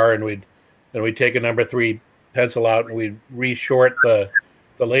Shankar, and we'd take a number 3 pencil out and we'd re-short the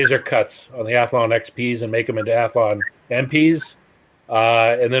laser cuts on the Athlon XPs and make them into Athlon MPs,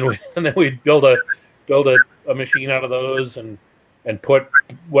 and then we'd build a machine out of those and put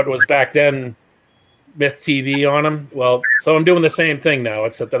what was back then Myth TV on them. Well, so I'm doing the same thing now,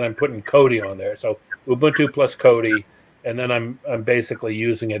 except that I'm putting Kodi on there. So Ubuntu plus Kodi, and then I'm basically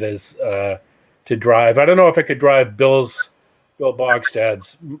using it as to drive. I don't know if I could drive Bill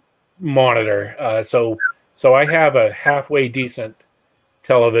Bogstad's monitor. So I have a halfway decent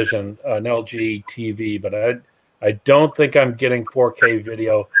television, an LG TV, but I don't think I'm getting 4K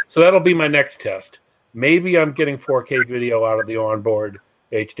video. So that'll be my next test. Maybe I'm getting 4K video out of the onboard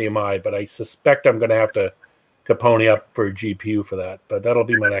HDMI, but I suspect I'm going to have to pony up for a GPU for that. But that'll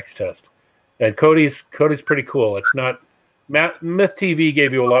be my next test. And Kodi's pretty cool. It's not Myth TV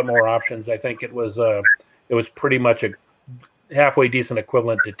gave you a lot more options. I think it was pretty much a halfway decent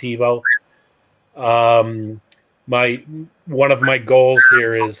equivalent to TiVo. One of my goals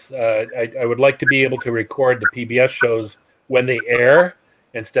here is I would like to be able to record the PBS shows when they air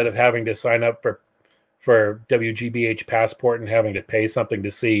instead of having to sign up for WGBH Passport and having to pay something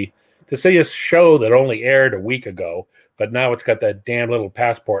to see a show that only aired a week ago. but now it's got that damn little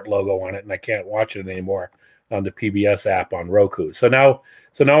passport logo on it, and I can't watch it anymore on the PBS app on Roku. So now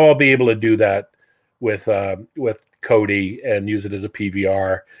I'll be able to do that with Kodi and use it as a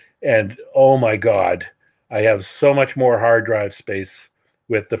PVR. And oh my God, I have so much more hard drive space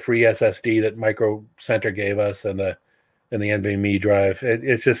with the free SSD that Micro Center gave us and the NVMe drive.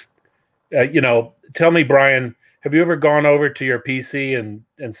 It's just, tell me, Brian, have you ever gone over to your PC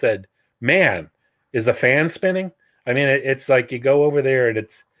and said, man, is the fan spinning? I mean, it's like you go over there and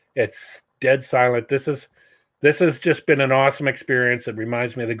it's dead silent. This has just been an awesome experience. It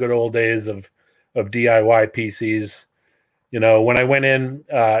reminds me of the good old days of DIY PCs. When I went in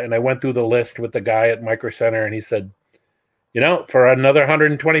and I went through the list with the guy at Micro Center, and he said, for another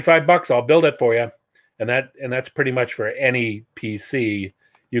 $125, I'll build it for you. And that's pretty much for any PC.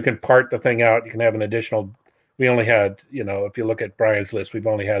 You can part the thing out. You can have an additional. We only had, if you look at Brian's list, we've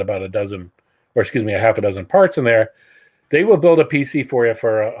only had about a half a dozen parts in there. They will build a PC for you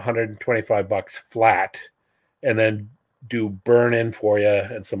for $125 flat, and then do burn in for you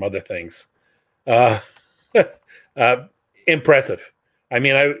and some other things. Impressive. I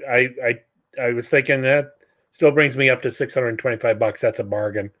mean, I was thinking that still brings me up to $625. That's a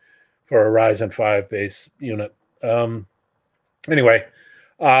bargain for a Ryzen 5 base unit. Anyway,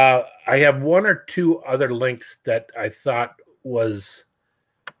 I have one or two other links that I thought was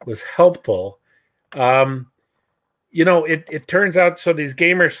helpful. It turns out, so these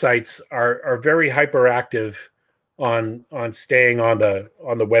gamer sites are very hyperactive on staying on the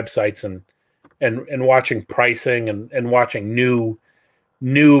websites and watching pricing and watching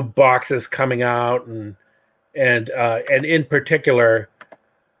new boxes coming out and in particular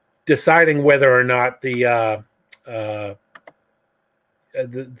deciding whether or not the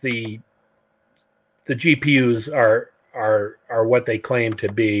GPUs are what they claim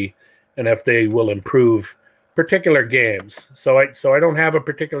to be, and if they will improve particular games. So I don't have a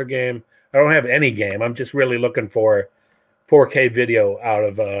particular game. I don't have any game. I'm just really looking for 4K video out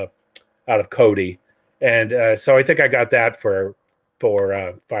of Kodi, and so I think I got that for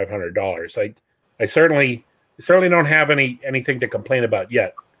 $500. I certainly don't have anything to complain about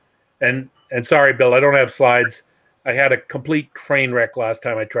yet. And sorry, Bill, I don't have slides. I had a complete train wreck last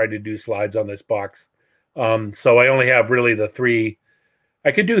time I tried to do slides on this box. So I only have really the three.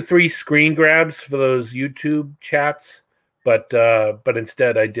 I could do 3 screen grabs for those YouTube chats, but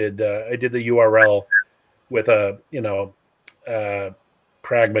instead I did the URL with a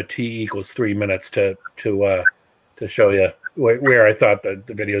pragma t equals 3 minutes to show you where I thought the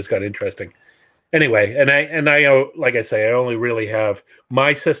videos got interesting. Anyway, and I like I say, I only really have,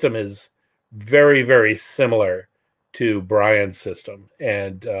 my system is very, very similar to Brian's system,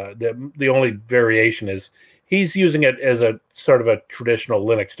 and the only variation is he's using it as a sort of a traditional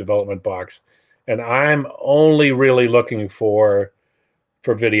Linux development box, and I'm only really looking for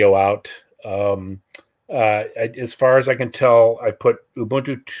video out. As far as I can tell, I put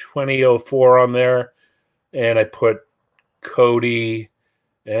Ubuntu 2004 on there, and I put Kodi,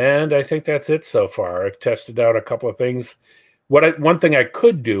 and I think that's it so far. I've tested out a couple of things. One thing I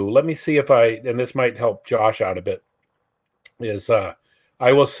could do, let me see if and this might help Josh out a bit, is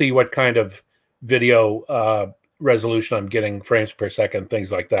I will see what kind of video resolution I'm getting, frames per second,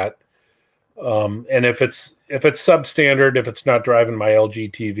 things like that. And if it's substandard, if it's not driving my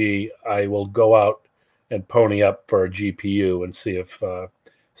LG TV, I will go out and pony up for a GPU and see if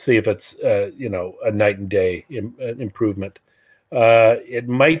it's a night and day improvement. It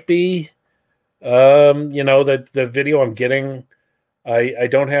might be the video I'm getting. I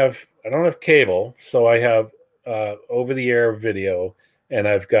don't have cable, so I have over the air video, and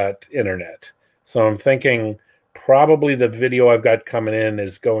I've got internet. So I'm thinking probably the video I've got coming in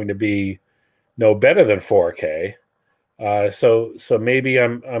is going to be no better than 4K. So maybe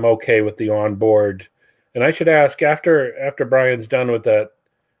I'm okay with the onboard. And I should ask after Brian's done with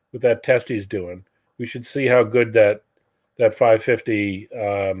that test he's doing, we should see how good that 550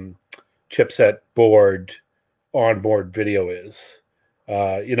 chipset board onboard video is.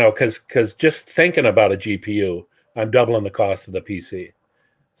 Because just thinking about a GPU, I'm doubling the cost of the PC.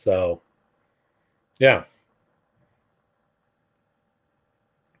 So, yeah.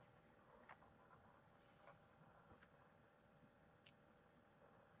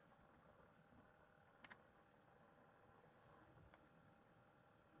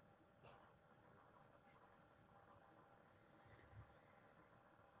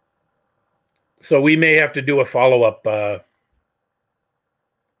 So we may have to do a follow-up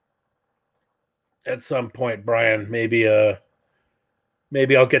at some point, Brian. Maybe I'll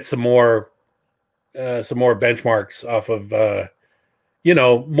get some more benchmarks off of you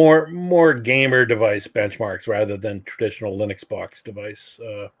know, more gamer device benchmarks rather than traditional Linux box device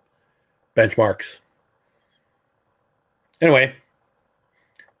benchmarks. Anyway,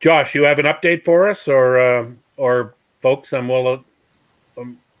 Josh, you have an update for us, or folks? I'm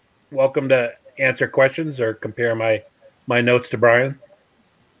welcome to answer questions or compare my notes to Brian.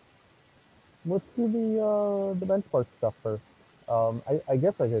 Let's do the benchmark stuff first. I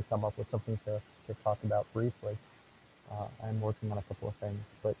guess I could come up with something to talk about briefly. I'm working on a couple of things,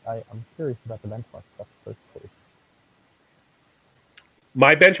 but I'm curious about the benchmark stuff first, please.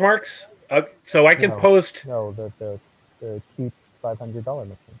 My benchmarks? So I can post... No, the cheap $500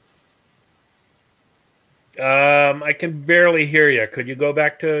 machine. I can barely hear you. Could you go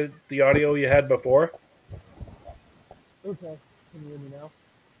back to the audio you had before? Okay. Can you hear me now?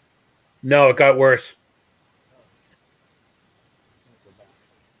 No, it got worse.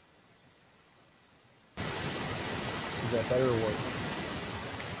 Is that better or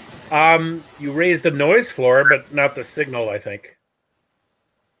worse? You raised the noise floor, but not the signal, I think.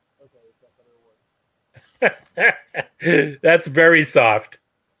 Okay, is that better or worse? That's very soft.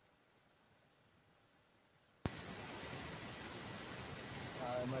 I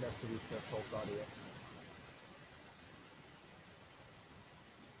might have to reset both audio.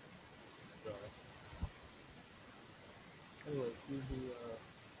 Sorry. Anyway, do the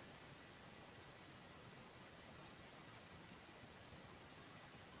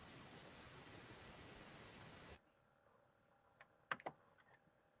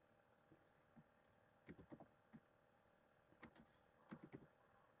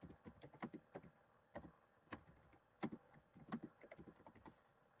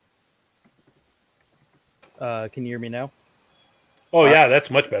Can you hear me now? Oh, yeah, that's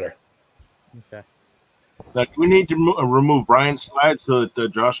much better. Okay. Now, do we need to remove Brian's slide so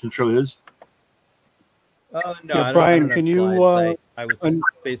that Josh can show his? No, Yeah, Brian, can you I was just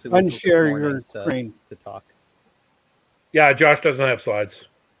basically unshare your screen to talk. Yeah, Josh doesn't have slides.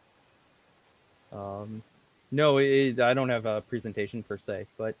 No, I don't have a presentation per se,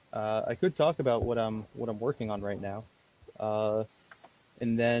 but I could talk about what I'm working on right now,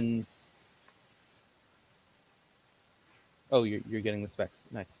 and then. Oh, you're getting the specs.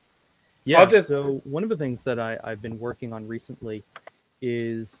 Nice. Yeah. So one of the things that I've been working on recently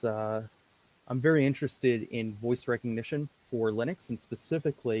is I'm very interested in voice recognition for Linux, and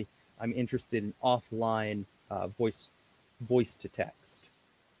specifically, I'm interested in offline voice to text.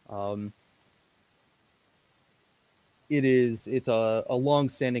 It's a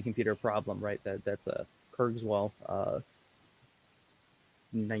long-standing computer problem, right? That's a Kurzweil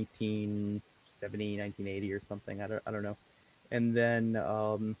 1970, 1980 or something. I don't know. And then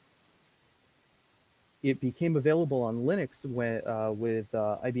it became available on Linux with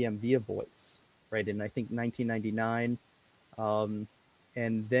IBM Via Voice, right, in I think 1999.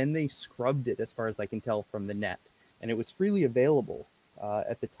 And then they scrubbed it, as far as I can tell, from the net. And it was freely available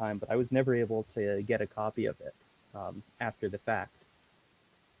at the time, but I was never able to get a copy of it after the fact.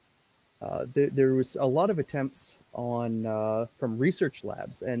 There was a lot of attempts on from research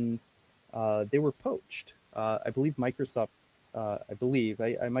labs, and they were poached. I believe Microsoft,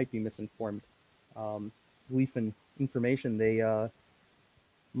 I might be misinformed, belief in information,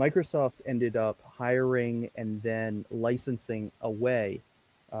 Microsoft ended up hiring and then licensing away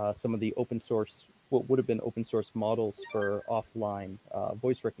some of the open source, what would have been open source models for offline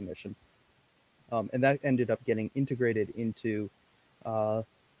voice recognition. And that ended up getting integrated into, I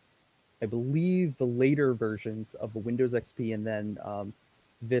believe, the later versions of the Windows XP and then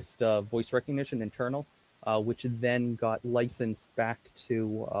Vista voice recognition internal, which then got licensed back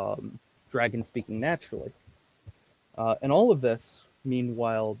to Dragon Speaking Naturally. And all of this,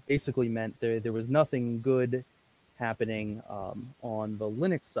 meanwhile, basically meant there was nothing good happening on the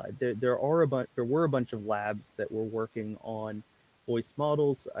Linux side. There were a bunch of labs that were working on voice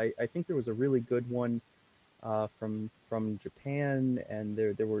models. I think there was a really good one from Japan, and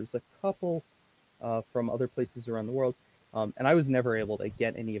there was a couple from other places around the world, and I was never able to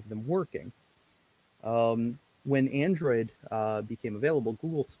get any of them working. When Android became available,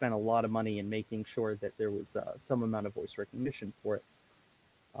 Google spent a lot of money in making sure that there was some amount of voice recognition for it.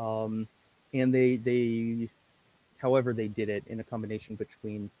 And they however, they did it in a combination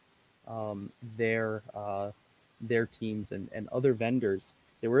between their teams and other vendors.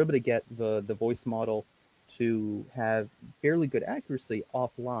 They were able to get the voice model to have fairly good accuracy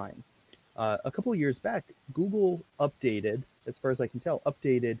offline. A couple of years back, Google updated, as far as I can tell,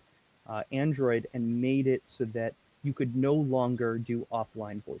 Android and made it so that you could no longer do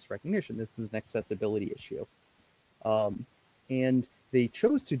offline voice recognition. This is an accessibility issue. And they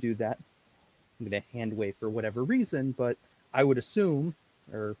chose to do that. I'm going to hand wave for whatever reason, but I would assume,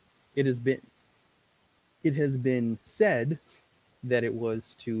 or it has been said that it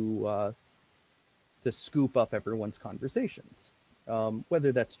was to scoop up everyone's conversations.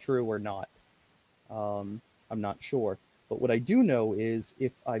 Whether that's true or not, I'm not sure. But what I do know is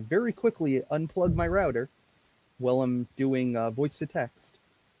if I very quickly unplug my router while I'm doing voice to text,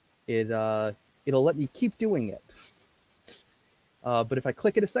 it'll let me keep doing it. But if I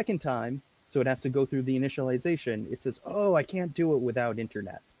click it a second time, so it has to go through the initialization, it says, oh, I can't do it without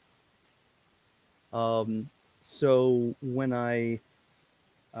internet. So when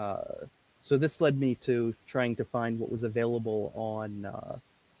so this led me to trying to find what was available on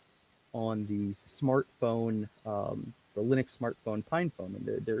the smartphone, the Linux smartphone PinePhone,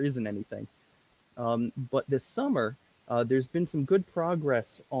 and there isn't anything. But this summer, there's been some good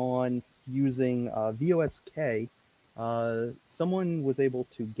progress on using VOSK. Someone was able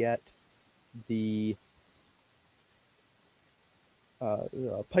to get the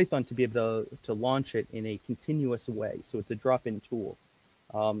Python to be able to launch it in a continuous way. So it's a drop-in tool.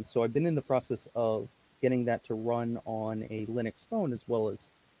 So I've been in the process of getting that to run on a Linux phone as well as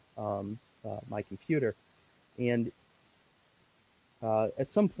my computer. And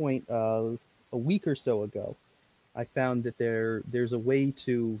at some point, a week or so ago, I found that there's a way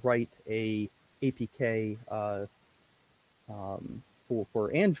to write a APK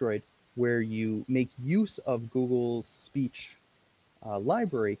for Android where you make use of Google's speech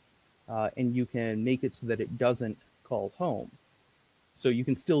library, and you can make it so that it doesn't call home. So you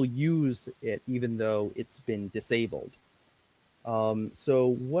can still use it even though it's been disabled. So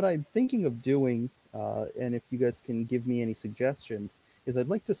what I'm thinking of doing, and if you guys can give me any suggestions, is I'd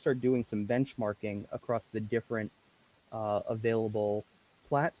like to start doing some benchmarking across the different available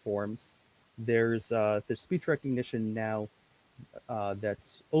platforms. There's speech recognition now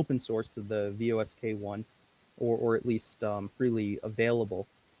that's open source to the VOSK one, or at least freely available.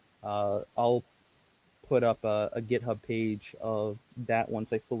 I'll put up a GitHub page of that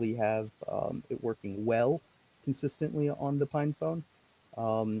once I fully have it working well consistently on the PinePhone.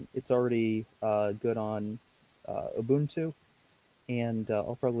 It's already good on Ubuntu, and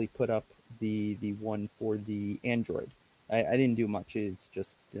I'll probably put up the one for the Android. I didn't do much, it's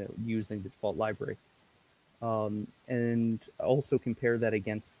just using the default library. And also compare that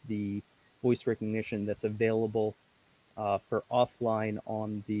against the voice recognition that's available for offline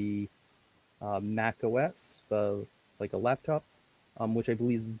on the Mac OS, like a laptop, which I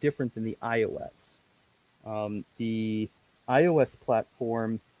believe is different than the iOS. The iOS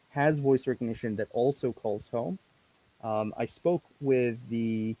platform has voice recognition that also calls home. I spoke with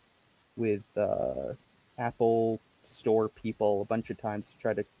Apple Store people a bunch of times to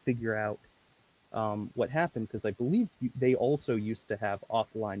try to figure out what happened, because I believe they also used to have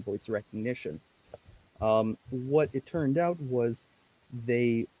offline voice recognition. What it turned out was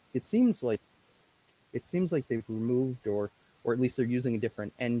it seems like they've removed, or at least they're using a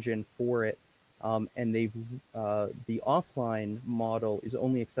different engine for it, and the offline model is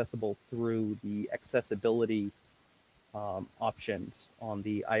only accessible through the accessibility options on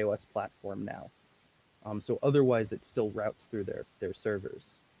the iOS platform now. So otherwise, it still routes through their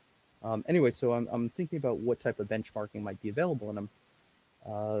servers. Anyway, so I'm thinking about what type of benchmarking might be available, and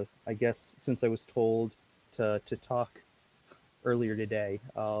I guess since I was told to talk earlier today,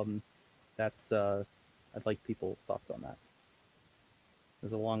 I'd like people's thoughts on that.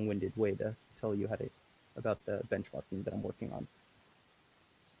 There's a long-winded way to tell you about the benchmarking that I'm working on.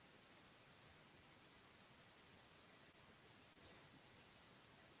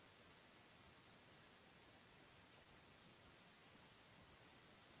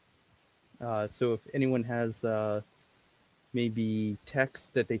 So if anyone has maybe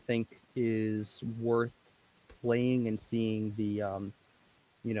text that they think is worth playing and seeing the,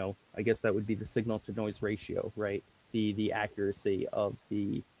 I guess that would be the signal to noise ratio, right? The accuracy of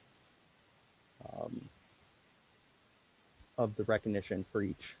the recognition for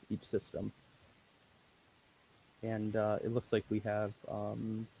each system. And it looks like we have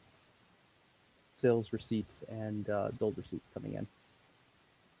sales receipts and build receipts coming in.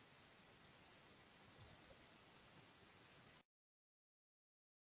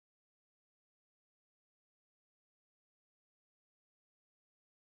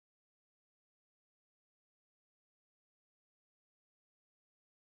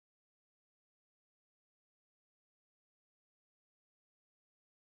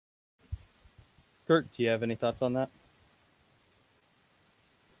 Kurt, do you have any thoughts on that?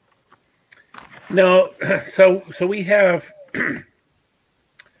 No. So we have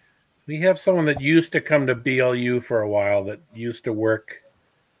someone that used to come to BLU for a while that used to work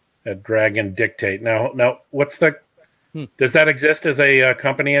at Dragon Dictate. Now what's the Does that exist as a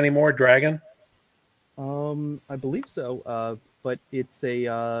company anymore, Dragon? I believe so, but it's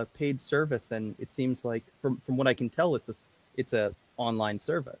a paid service, and it seems like, from what I can tell, it's a online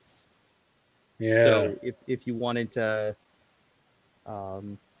service. Yeah. So if you wanted to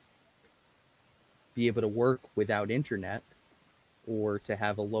be able to work without internet, or to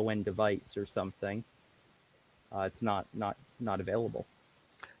have a low end device or something, it's not available.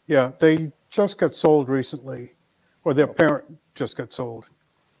 Yeah, they just got sold recently, or their parent just got sold.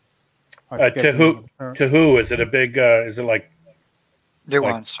 To who? To who? Is it a big? Is it like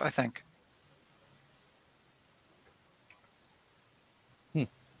Nuance? I think.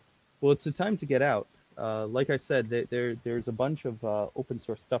 Well, it's the time to get out. Like I said, there's a bunch of open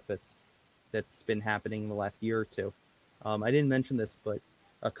source stuff that's been happening in the last year or two. I didn't mention this, but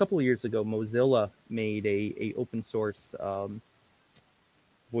a couple of years ago, Mozilla made a open source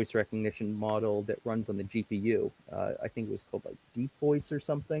voice recognition model that runs on the GPU. I think it was called like Deep Voice or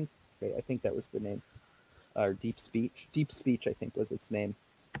something. Okay, I think that was the name. Or Deep Speech. Deep Speech, I think, was its name.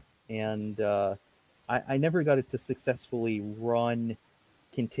 And I never got it to successfully run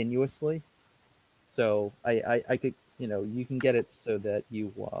continuously. So I could, you can get it so that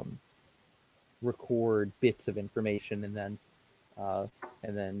you record bits of information and then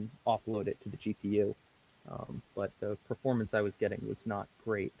offload it to the GPU. But the performance I was getting was not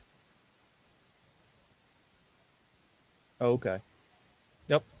great. Oh, okay.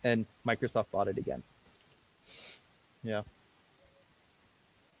 Yep, and Microsoft bought it again. Yeah.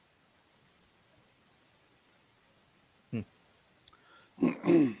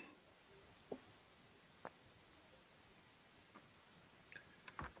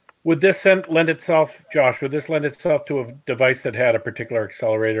 Would this lend itself, Josh? Would this lend itself to a device that had a particular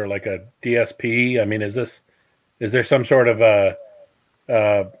accelerator, like a DSP? I mean, is there some sort of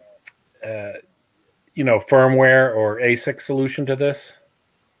firmware or ASIC solution to this?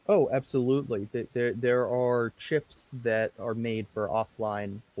 Oh, absolutely. There are chips that are made for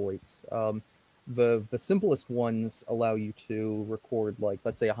offline voice. The simplest ones allow you to record, like,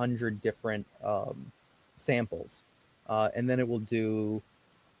 let's say 100 different samples, and then it will do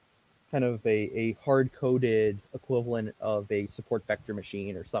kind of a hard-coded equivalent of a support vector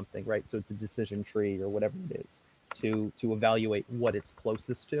machine or something, right? So it's a decision tree or whatever it is to evaluate what it's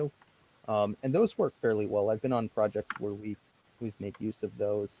closest to. And those work fairly well. I've been on projects where we've made use of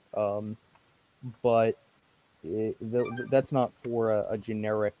those, but that's not for a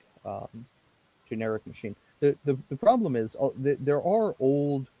generic machine. The problem is there are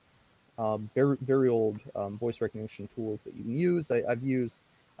old, very very old voice recognition tools that you can use.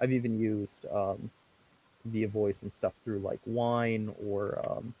 I've even used via voice and stuff through like Wine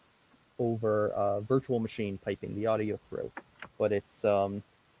or over virtual machine piping the audio through, but it's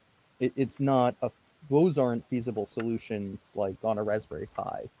not those aren't feasible solutions like on a Raspberry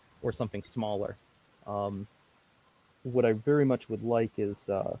Pi or something smaller. What I very much would like is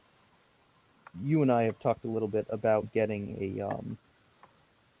you and I have talked a little bit about getting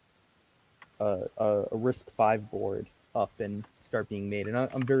a RISC-V board up and start being made, and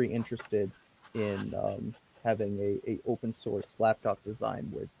I'm very interested in having a open source laptop design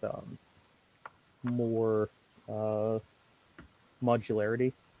with more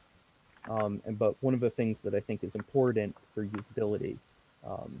modularity. But one of the things that I think is important for usability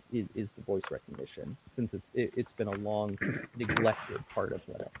is the voice recognition, since it's been a long neglected part of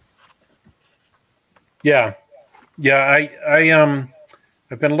Linux. Yeah,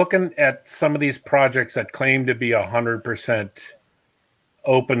 I've been looking at some of these projects that claim to be 100%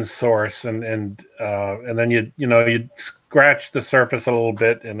 open source, and then you scratch the surface a little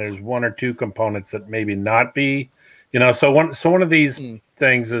bit, and there's one or two components that maybe not be, So one of these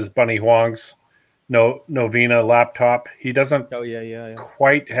things is Bunny Huang's Novena laptop. He doesn't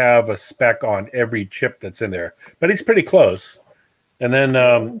quite have a spec on every chip that's in there, but he's pretty close. And then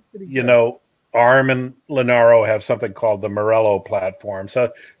ARM and Linaro have something called the Morello platform.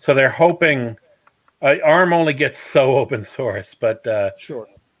 So they're hoping ARM only gets so open source, but sure.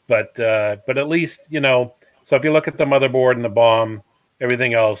 But at least so if you look at the motherboard and the BOM,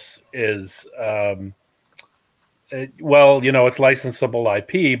 everything else is it's licensable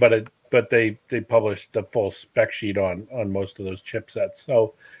IP, but they published the full spec sheet on most of those chipsets.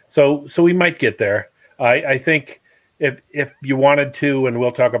 So we might get there. I think. If you wanted to, and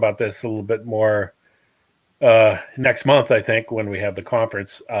we'll talk about this a little bit more next month, I think, when we have the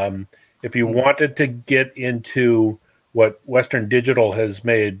conference. If you wanted to get into what Western Digital has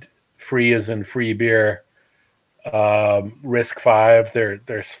made free as in free beer, RISC-V, their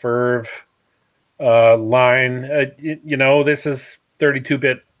SFIRV line, this is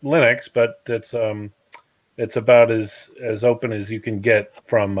 32-bit Linux, but It's about as open as you can get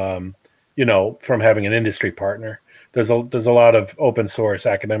from from having an industry partner. There's a lot of open source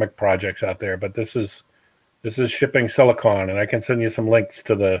academic projects out there, but this is shipping silicon, and I can send you some links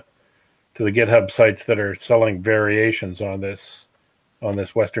to the GitHub sites that are selling variations on this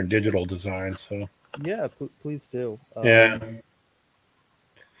Western Digital design. So yeah, please do. Yeah.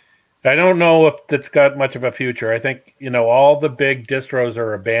 I don't know if it's got much of a future. I think, all the big distros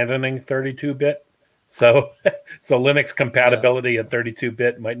are abandoning 32-bit. So Linux compatibility at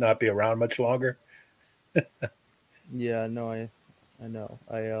 32-bit might not be around much longer. Yeah, no, I know.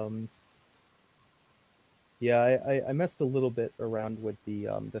 I messed a little bit around with the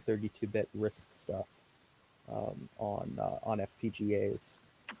 32-bit RISC stuff on FPGAs,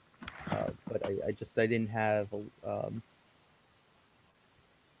 but I didn't have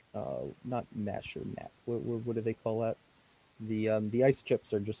not mesh or net. What do they call that? The ICE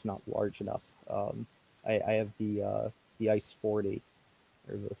chips are just not large enough. I have the ICE 40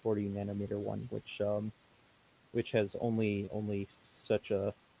 or the 40 nanometer one, which has only such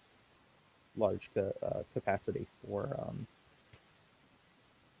a large capacity for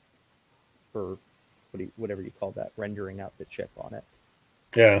whatever you call that, rendering out the chip on it.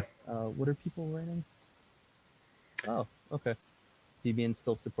 Yeah. What are people writing? Oh, okay. Debian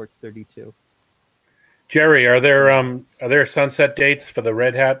still supports 32. Jerry, are there sunset dates for the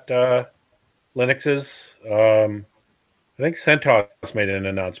Red Hat Linuxes? I think CentOS made an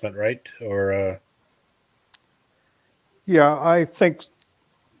announcement, right? Or Yeah, I think.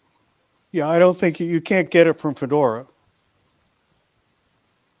 Yeah, I don't think you can't get it from Fedora.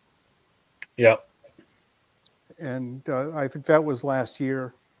 Yeah. And I think that was last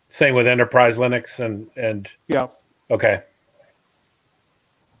year. Same with Enterprise Linux and yeah. Okay.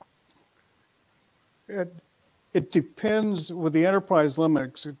 It depends with the Enterprise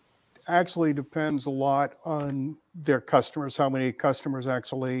Linux. It actually depends a lot on their customers, how many customers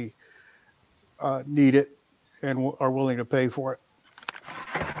actually need it and are willing to pay for it.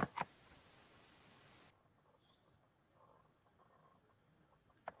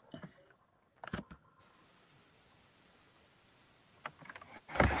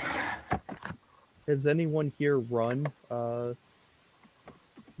 Has anyone here run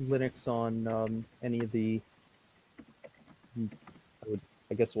Linux on any of the,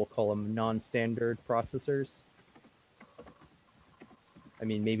 I guess we'll call them non-standard processors? I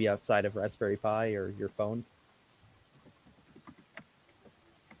mean, maybe outside of Raspberry Pi or your phone?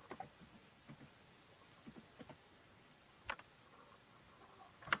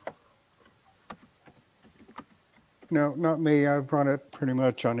 No, not me. I've run it pretty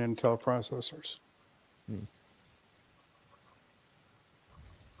much on Intel processors.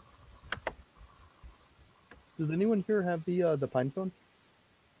 Does anyone here have the PinePhone?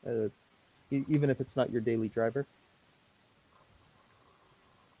 Even if it's not your daily driver?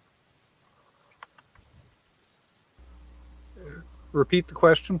 Repeat the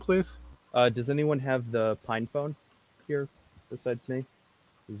question, please. Does anyone have the PinePhone here besides me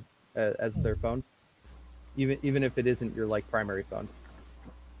as their phone? Even if it isn't your primary phone.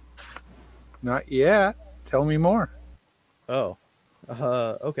 Not yet. Tell me more. Oh,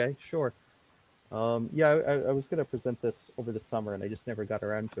 okay, sure. Yeah, I was gonna present this over the summer, and I just never got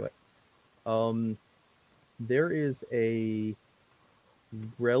around to it. There is a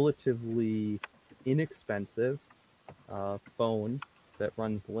relatively inexpensive phone that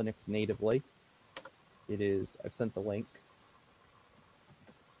runs Linux natively. It is. I've sent the link.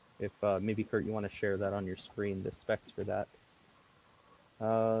 If maybe Kurt, you want to share that on your screen, the specs for that.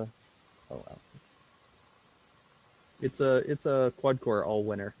 Oh wow. It's a quad core all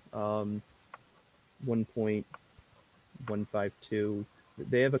winner. 1.152.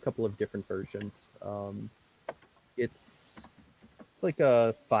 They have a couple of different versions. It's like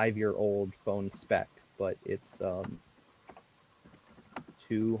a 5-year-old phone spec, but it's $200,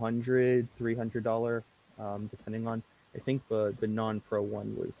 $300, depending on. I think the non-pro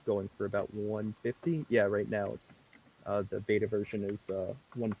one was going for about $150. Yeah, right now it's the beta version is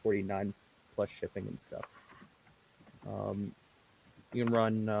 $149 plus shipping and stuff. You can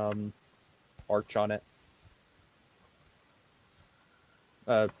run Arch on it,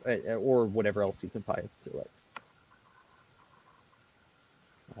 or whatever else you can pipe to it.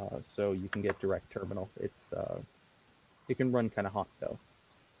 So you can get direct terminal. It's it can run kind of hot though,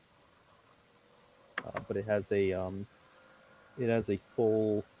 but it has a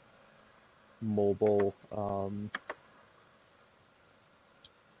full mobile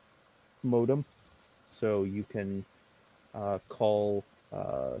modem, so you can call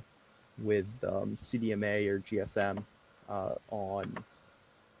with CDMA or GSM on,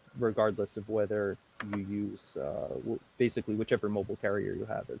 regardless of whether you use basically whichever mobile carrier you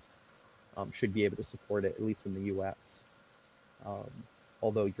have is should be able to support it, at least in the U.S.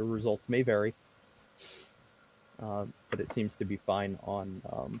 Although your results may vary, but it seems to be fine on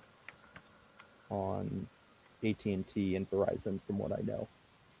AT&T and Verizon, from what I know.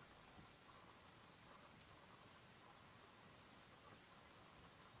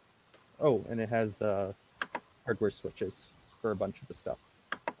 Oh, and it has hardware switches for a bunch of the stuff,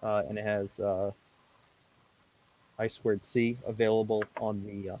 and it has I2C available on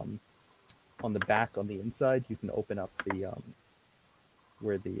the back on the inside. You can open up the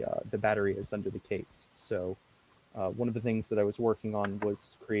where the battery is under the case. So one of the things that I was working on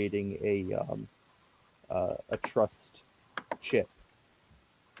was creating a trust chip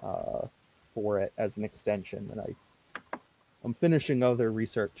for it as an extension, and I'm finishing other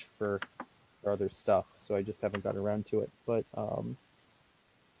research for other stuff, so I just haven't got around to it. But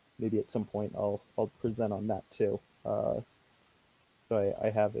maybe at some point I'll present on that too. So I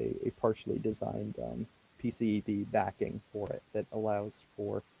have a partially designed PCB backing for it that allows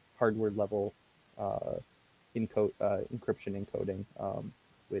for hardware level encryption encoding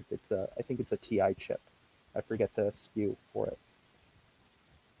with I think it's a TI chip. I forget the SKU for it.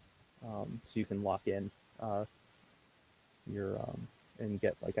 So you can lock in your and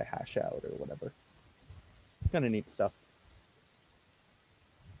get like a hash out or whatever. It's kind of neat stuff.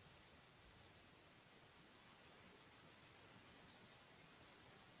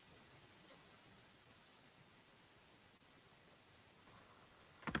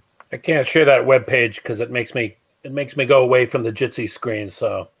 I can't share that web page because it makes me go away from the Jitsi screen.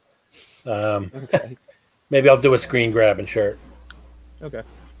 So Okay. maybe I'll do a screen grab and share it. Okay.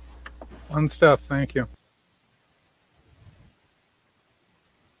 Fun stuff. Thank you.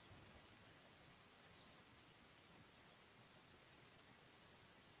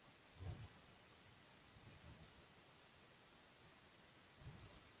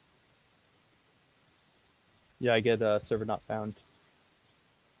 Yeah, I get server not found.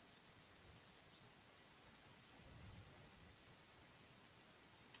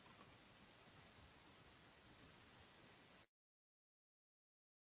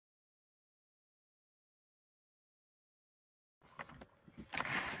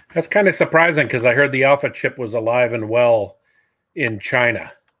 That's kind of surprising because I heard the Alpha chip was alive and well in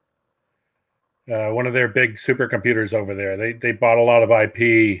China. One of their big supercomputers over there. They bought a lot of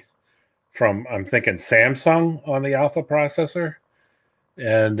IP from, I'm thinking, Samsung on the Alpha processor.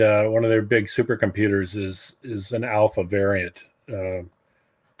 And one of their big supercomputers is an Alpha variant.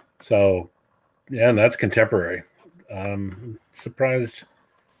 So, yeah, and that's contemporary. Surprised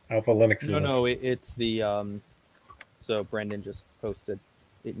Alpha Linux is... No, it's the... so Brandon just posted.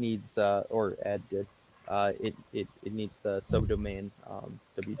 It needs, or Ed did, it needs the subdomain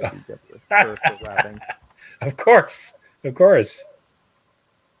www for routing. Of course.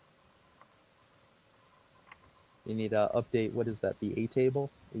 You need to update, what is that, the A table?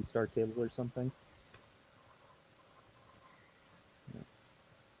 A star table or something? No.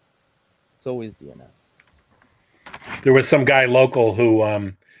 It's always DNS. There was some guy local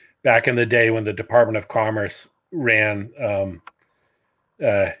who, back in the day when the Department of Commerce ran,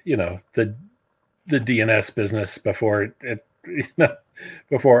 the DNS business before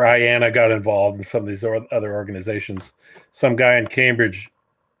before IANA got involved in some of these other organizations. Some guy in Cambridge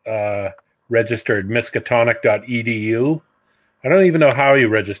registered miskatonic.edu. I don't even know how you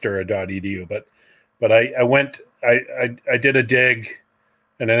register a .edu, but I did a dig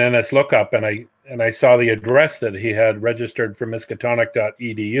and an NS lookup, and I saw the address that he had registered for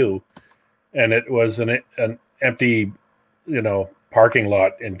miskatonic.edu, and it was an empty, parking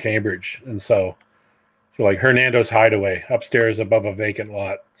lot in Cambridge. And so like Hernando's Hideaway upstairs above a vacant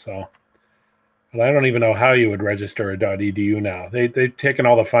lot. So, but I don't even know how you would register a .edu now. They've taken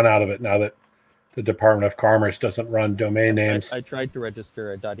all the fun out of it now that the Department of Commerce doesn't run domain names. I tried to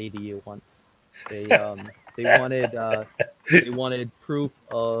register a .edu once. They wanted proof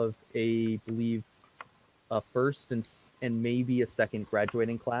of believe a first and maybe a second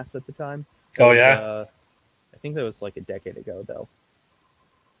graduating class at the time. I think that was like a decade ago though.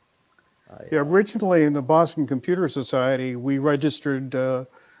 Yeah, originally in the Boston Computer Society, we registered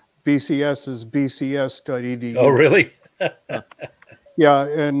BCS as bcs.edu. Oh, really? Yeah,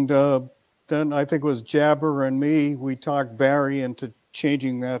 and then I think it was Jabber and me, we talked Barry into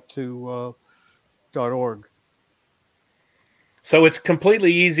changing that to .org. So it's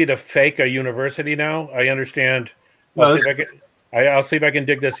completely easy to fake a university now. I understand. I'll see if I can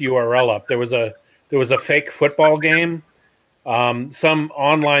dig this URL up. There was a fake football game. Some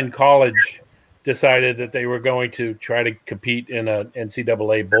online college decided that they were going to try to compete in an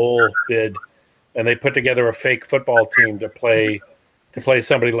NCAA bowl bid and they put together a fake football team to play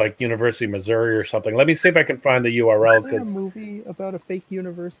somebody like University of Missouri or something. Let me see if I can find the URL. Is there a movie about a fake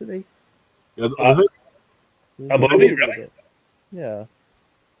university? Yeah, a movie, really? Yeah.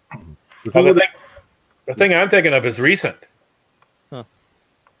 The thing I'm thinking of is recent. Huh.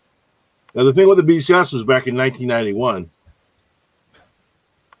 Now, the thing with the BCS was back in 1991.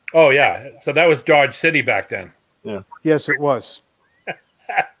 Oh, yeah. So that was Dodge City back then. Yeah. Yes, it was.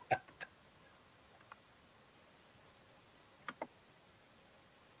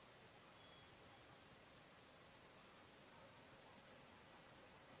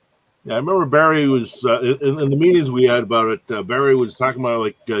 Yeah, I remember Barry was in the meetings we had about it. Barry was talking about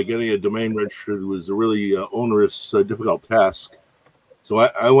like getting a domain registered was a really onerous, difficult task. So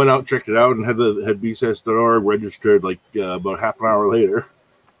I went out, checked it out, and had bcs.org registered like about half an hour later.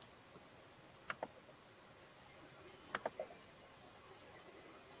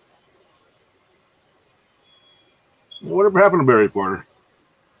 Whatever happened to Barry Porter?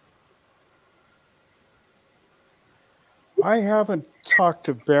 I haven't talked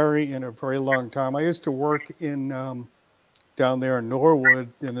to Barry in a very long time. I used to work in down there in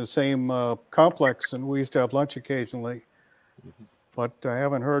Norwood in the same complex, and we used to have lunch occasionally. But I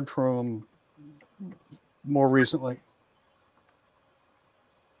haven't heard from him more recently.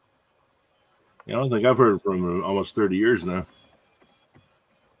 Yeah, I don't think I've heard from him in almost 30 years now.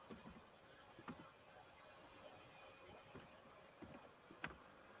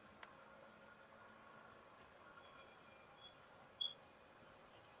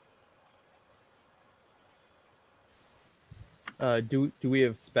 Do we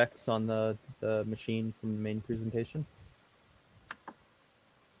have specs on the machine from the main presentation?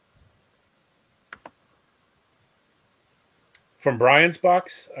 From Brian's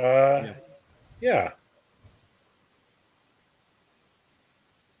box? Yeah.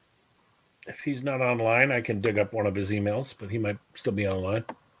 If he's not online, I can dig up one of his emails, but he might still be online.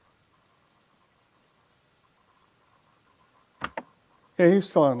 Yeah, he's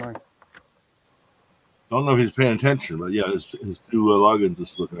still online. Don't know if he's paying attention, but yeah, his two logins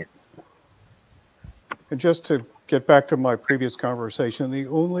is looking at. And just to get back to my previous conversation, the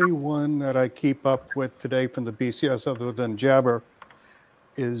only one that I keep up with today from the BCS other than Jabber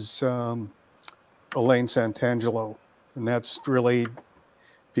is Elaine Santangelo. And that's really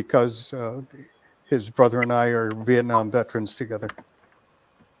because his brother and I are Vietnam veterans together.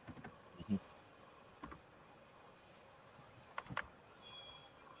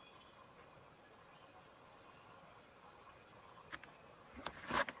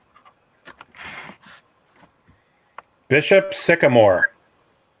 Bishop Sycamore.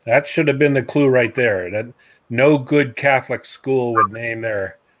 That should have been the clue right there. That no good Catholic school would name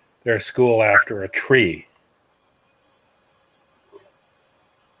their school after a tree.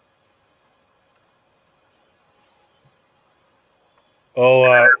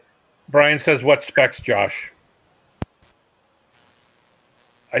 Oh, Brian says, what specs, Josh?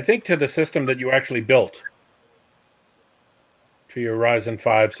 I think to the system that you actually built. To your Ryzen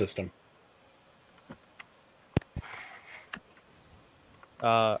 5 system.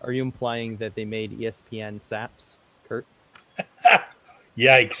 Are you implying that they made ESPN SAPs, Kurt?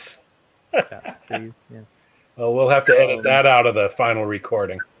 Yikes. SAP trees, yeah. Well, we'll have to edit that out of the final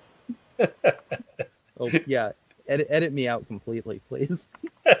recording. Oh, yeah. Edit me out completely, please.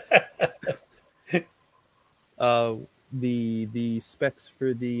 The specs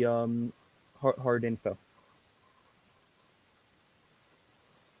for the hard info.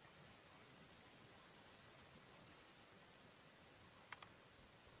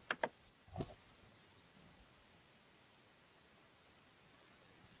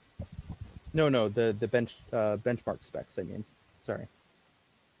 No, the benchmark specs, I mean. Sorry.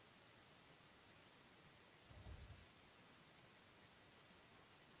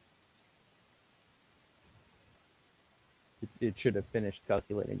 It should have finished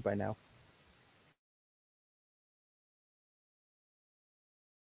calculating by now.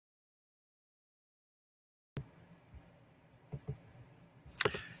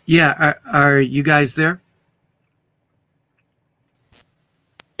 Yeah, are you guys there?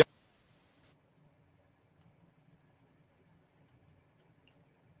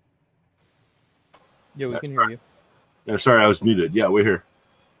 Yeah, we can hear you. Yeah, sorry, I was muted. Yeah, we're here.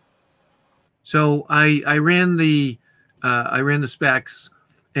 So I ran the specs,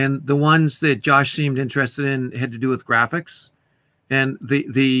 and the ones that Josh seemed interested in had to do with graphics, and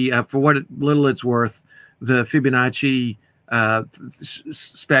the for what little it's worth, the Fibonacci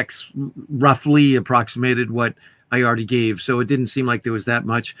specs roughly approximated what I already gave, so it didn't seem like there was that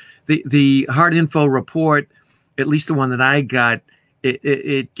much. The hard info report, at least the one that I got,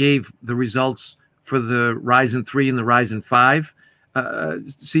 it gave the results for the Ryzen 3 and the Ryzen 5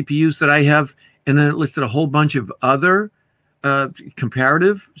 CPUs that I have, and then it listed a whole bunch of other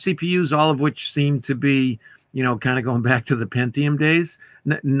comparative CPUs, all of which seem to be, you know, kind of going back to the Pentium days.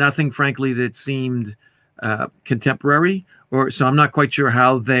 Nothing, frankly, that seemed contemporary, or so I'm not quite sure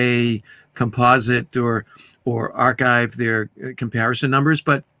how they composite or archive their comparison numbers.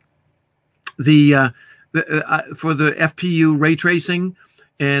 But the for the FPU ray tracing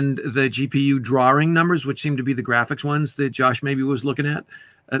and the GPU drawing numbers, which seem to be the graphics ones that Josh maybe was looking at,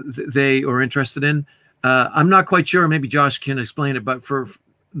 they are interested in. I'm not quite sure. Maybe Josh can explain it. But for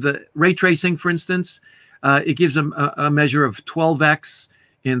the ray tracing, for instance, it gives them a measure of 12x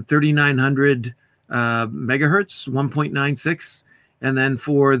in 3900 megahertz, 1.96, and then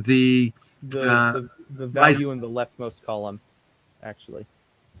for the value in the leftmost column, actually.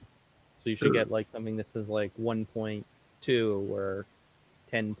 So you should get like something that says like 1.2 or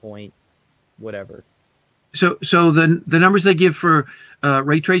 10 point whatever. So the numbers they give for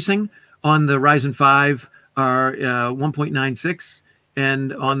ray tracing on the Ryzen 5 are 1.96,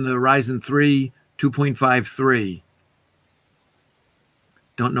 and on the Ryzen 3, 2.53.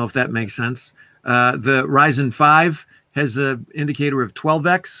 Don't know if that makes sense. The Ryzen 5 has an indicator of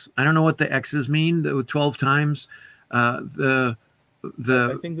 12x. I don't know what the x's mean, 12 times. I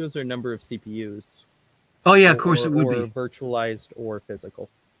think those are number of CPUs. Oh yeah, of course it would or be virtualized or physical.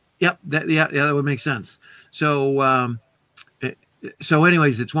 Yep, that would make sense. So so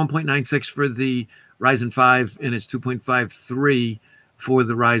anyways, it's 1.96 for the Ryzen 5 and it's 2.53 for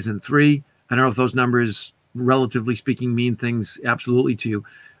the Ryzen 3. I don't know if those numbers, relatively speaking, mean things absolutely to you.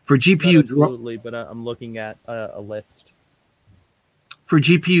 For GPU, not absolutely, but I'm looking at a list. For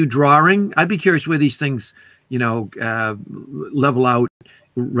GPU drawing, I'd be curious where these things, you know, level out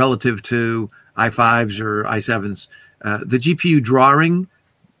relative to i5s or i7s. The GPU drawing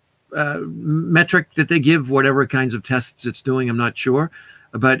metric that they give, whatever kinds of tests it's doing, I'm not sure,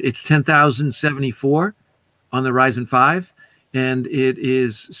 but it's 10,074 on the Ryzen 5, and it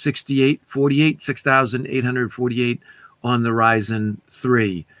is 6,848 on the Ryzen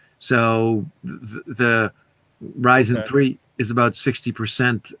 3. So the Ryzen 3 is about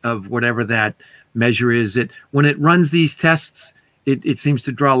 60% of whatever that measure is. When it runs these tests, it seems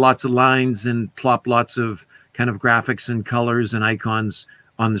to draw lots of lines and plop lots of kind of graphics and colors and icons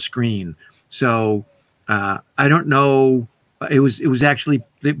on the screen. So I don't know. It was actually,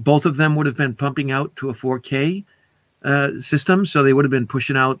 both of them would have been pumping out to a 4K system, so they would have been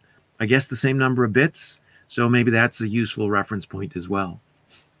pushing out, I guess, the same number of bits. So maybe that's a useful reference point as well.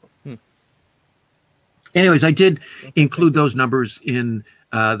 Anyways, I did include those numbers in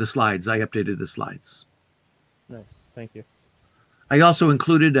the slides. I updated the slides. Nice, thank you. I also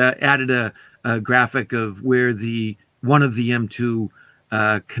included, added a graphic of where one of the M2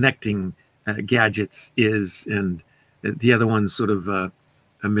 connecting gadgets is, and the other one's sort of a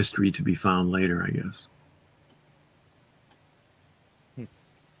mystery to be found later, I guess.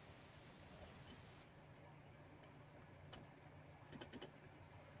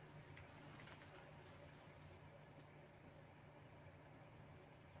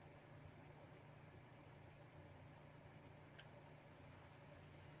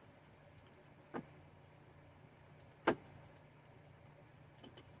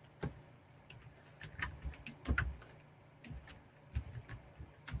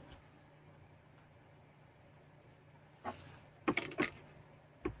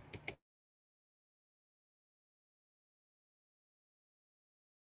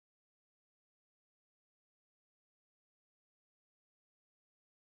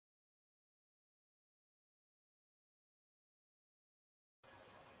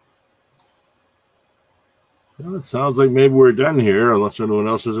 Well, it sounds like maybe we're done here, unless anyone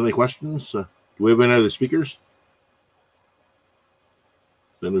else has any questions. Do we have any other speakers?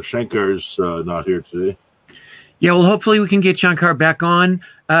 I know Shankar's not here today. Yeah, well, hopefully we can get Shankar back on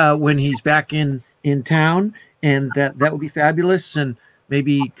when he's back in town, and that would be fabulous. And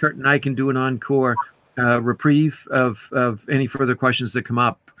maybe Kurt and I can do an encore reprieve of any further questions that come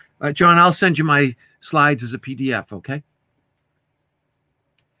up. John, I'll send you my slides as a PDF, okay?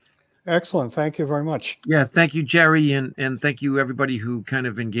 Excellent. Thank you very much. Yeah, thank you, Jerry, and thank you everybody who kind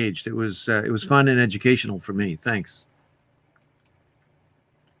of engaged. It was fun and educational for me. Thanks.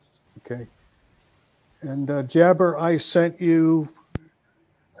 Okay. And Jabber, I sent you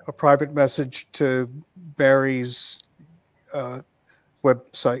a private message to Barry's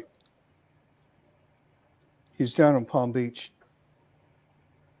website. He's down in Palm Beach.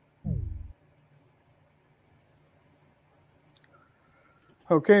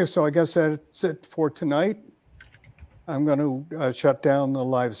 Okay, so I guess that's it for tonight. I'm going to shut down the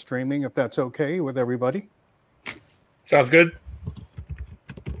live streaming if that's okay with everybody. Sounds good.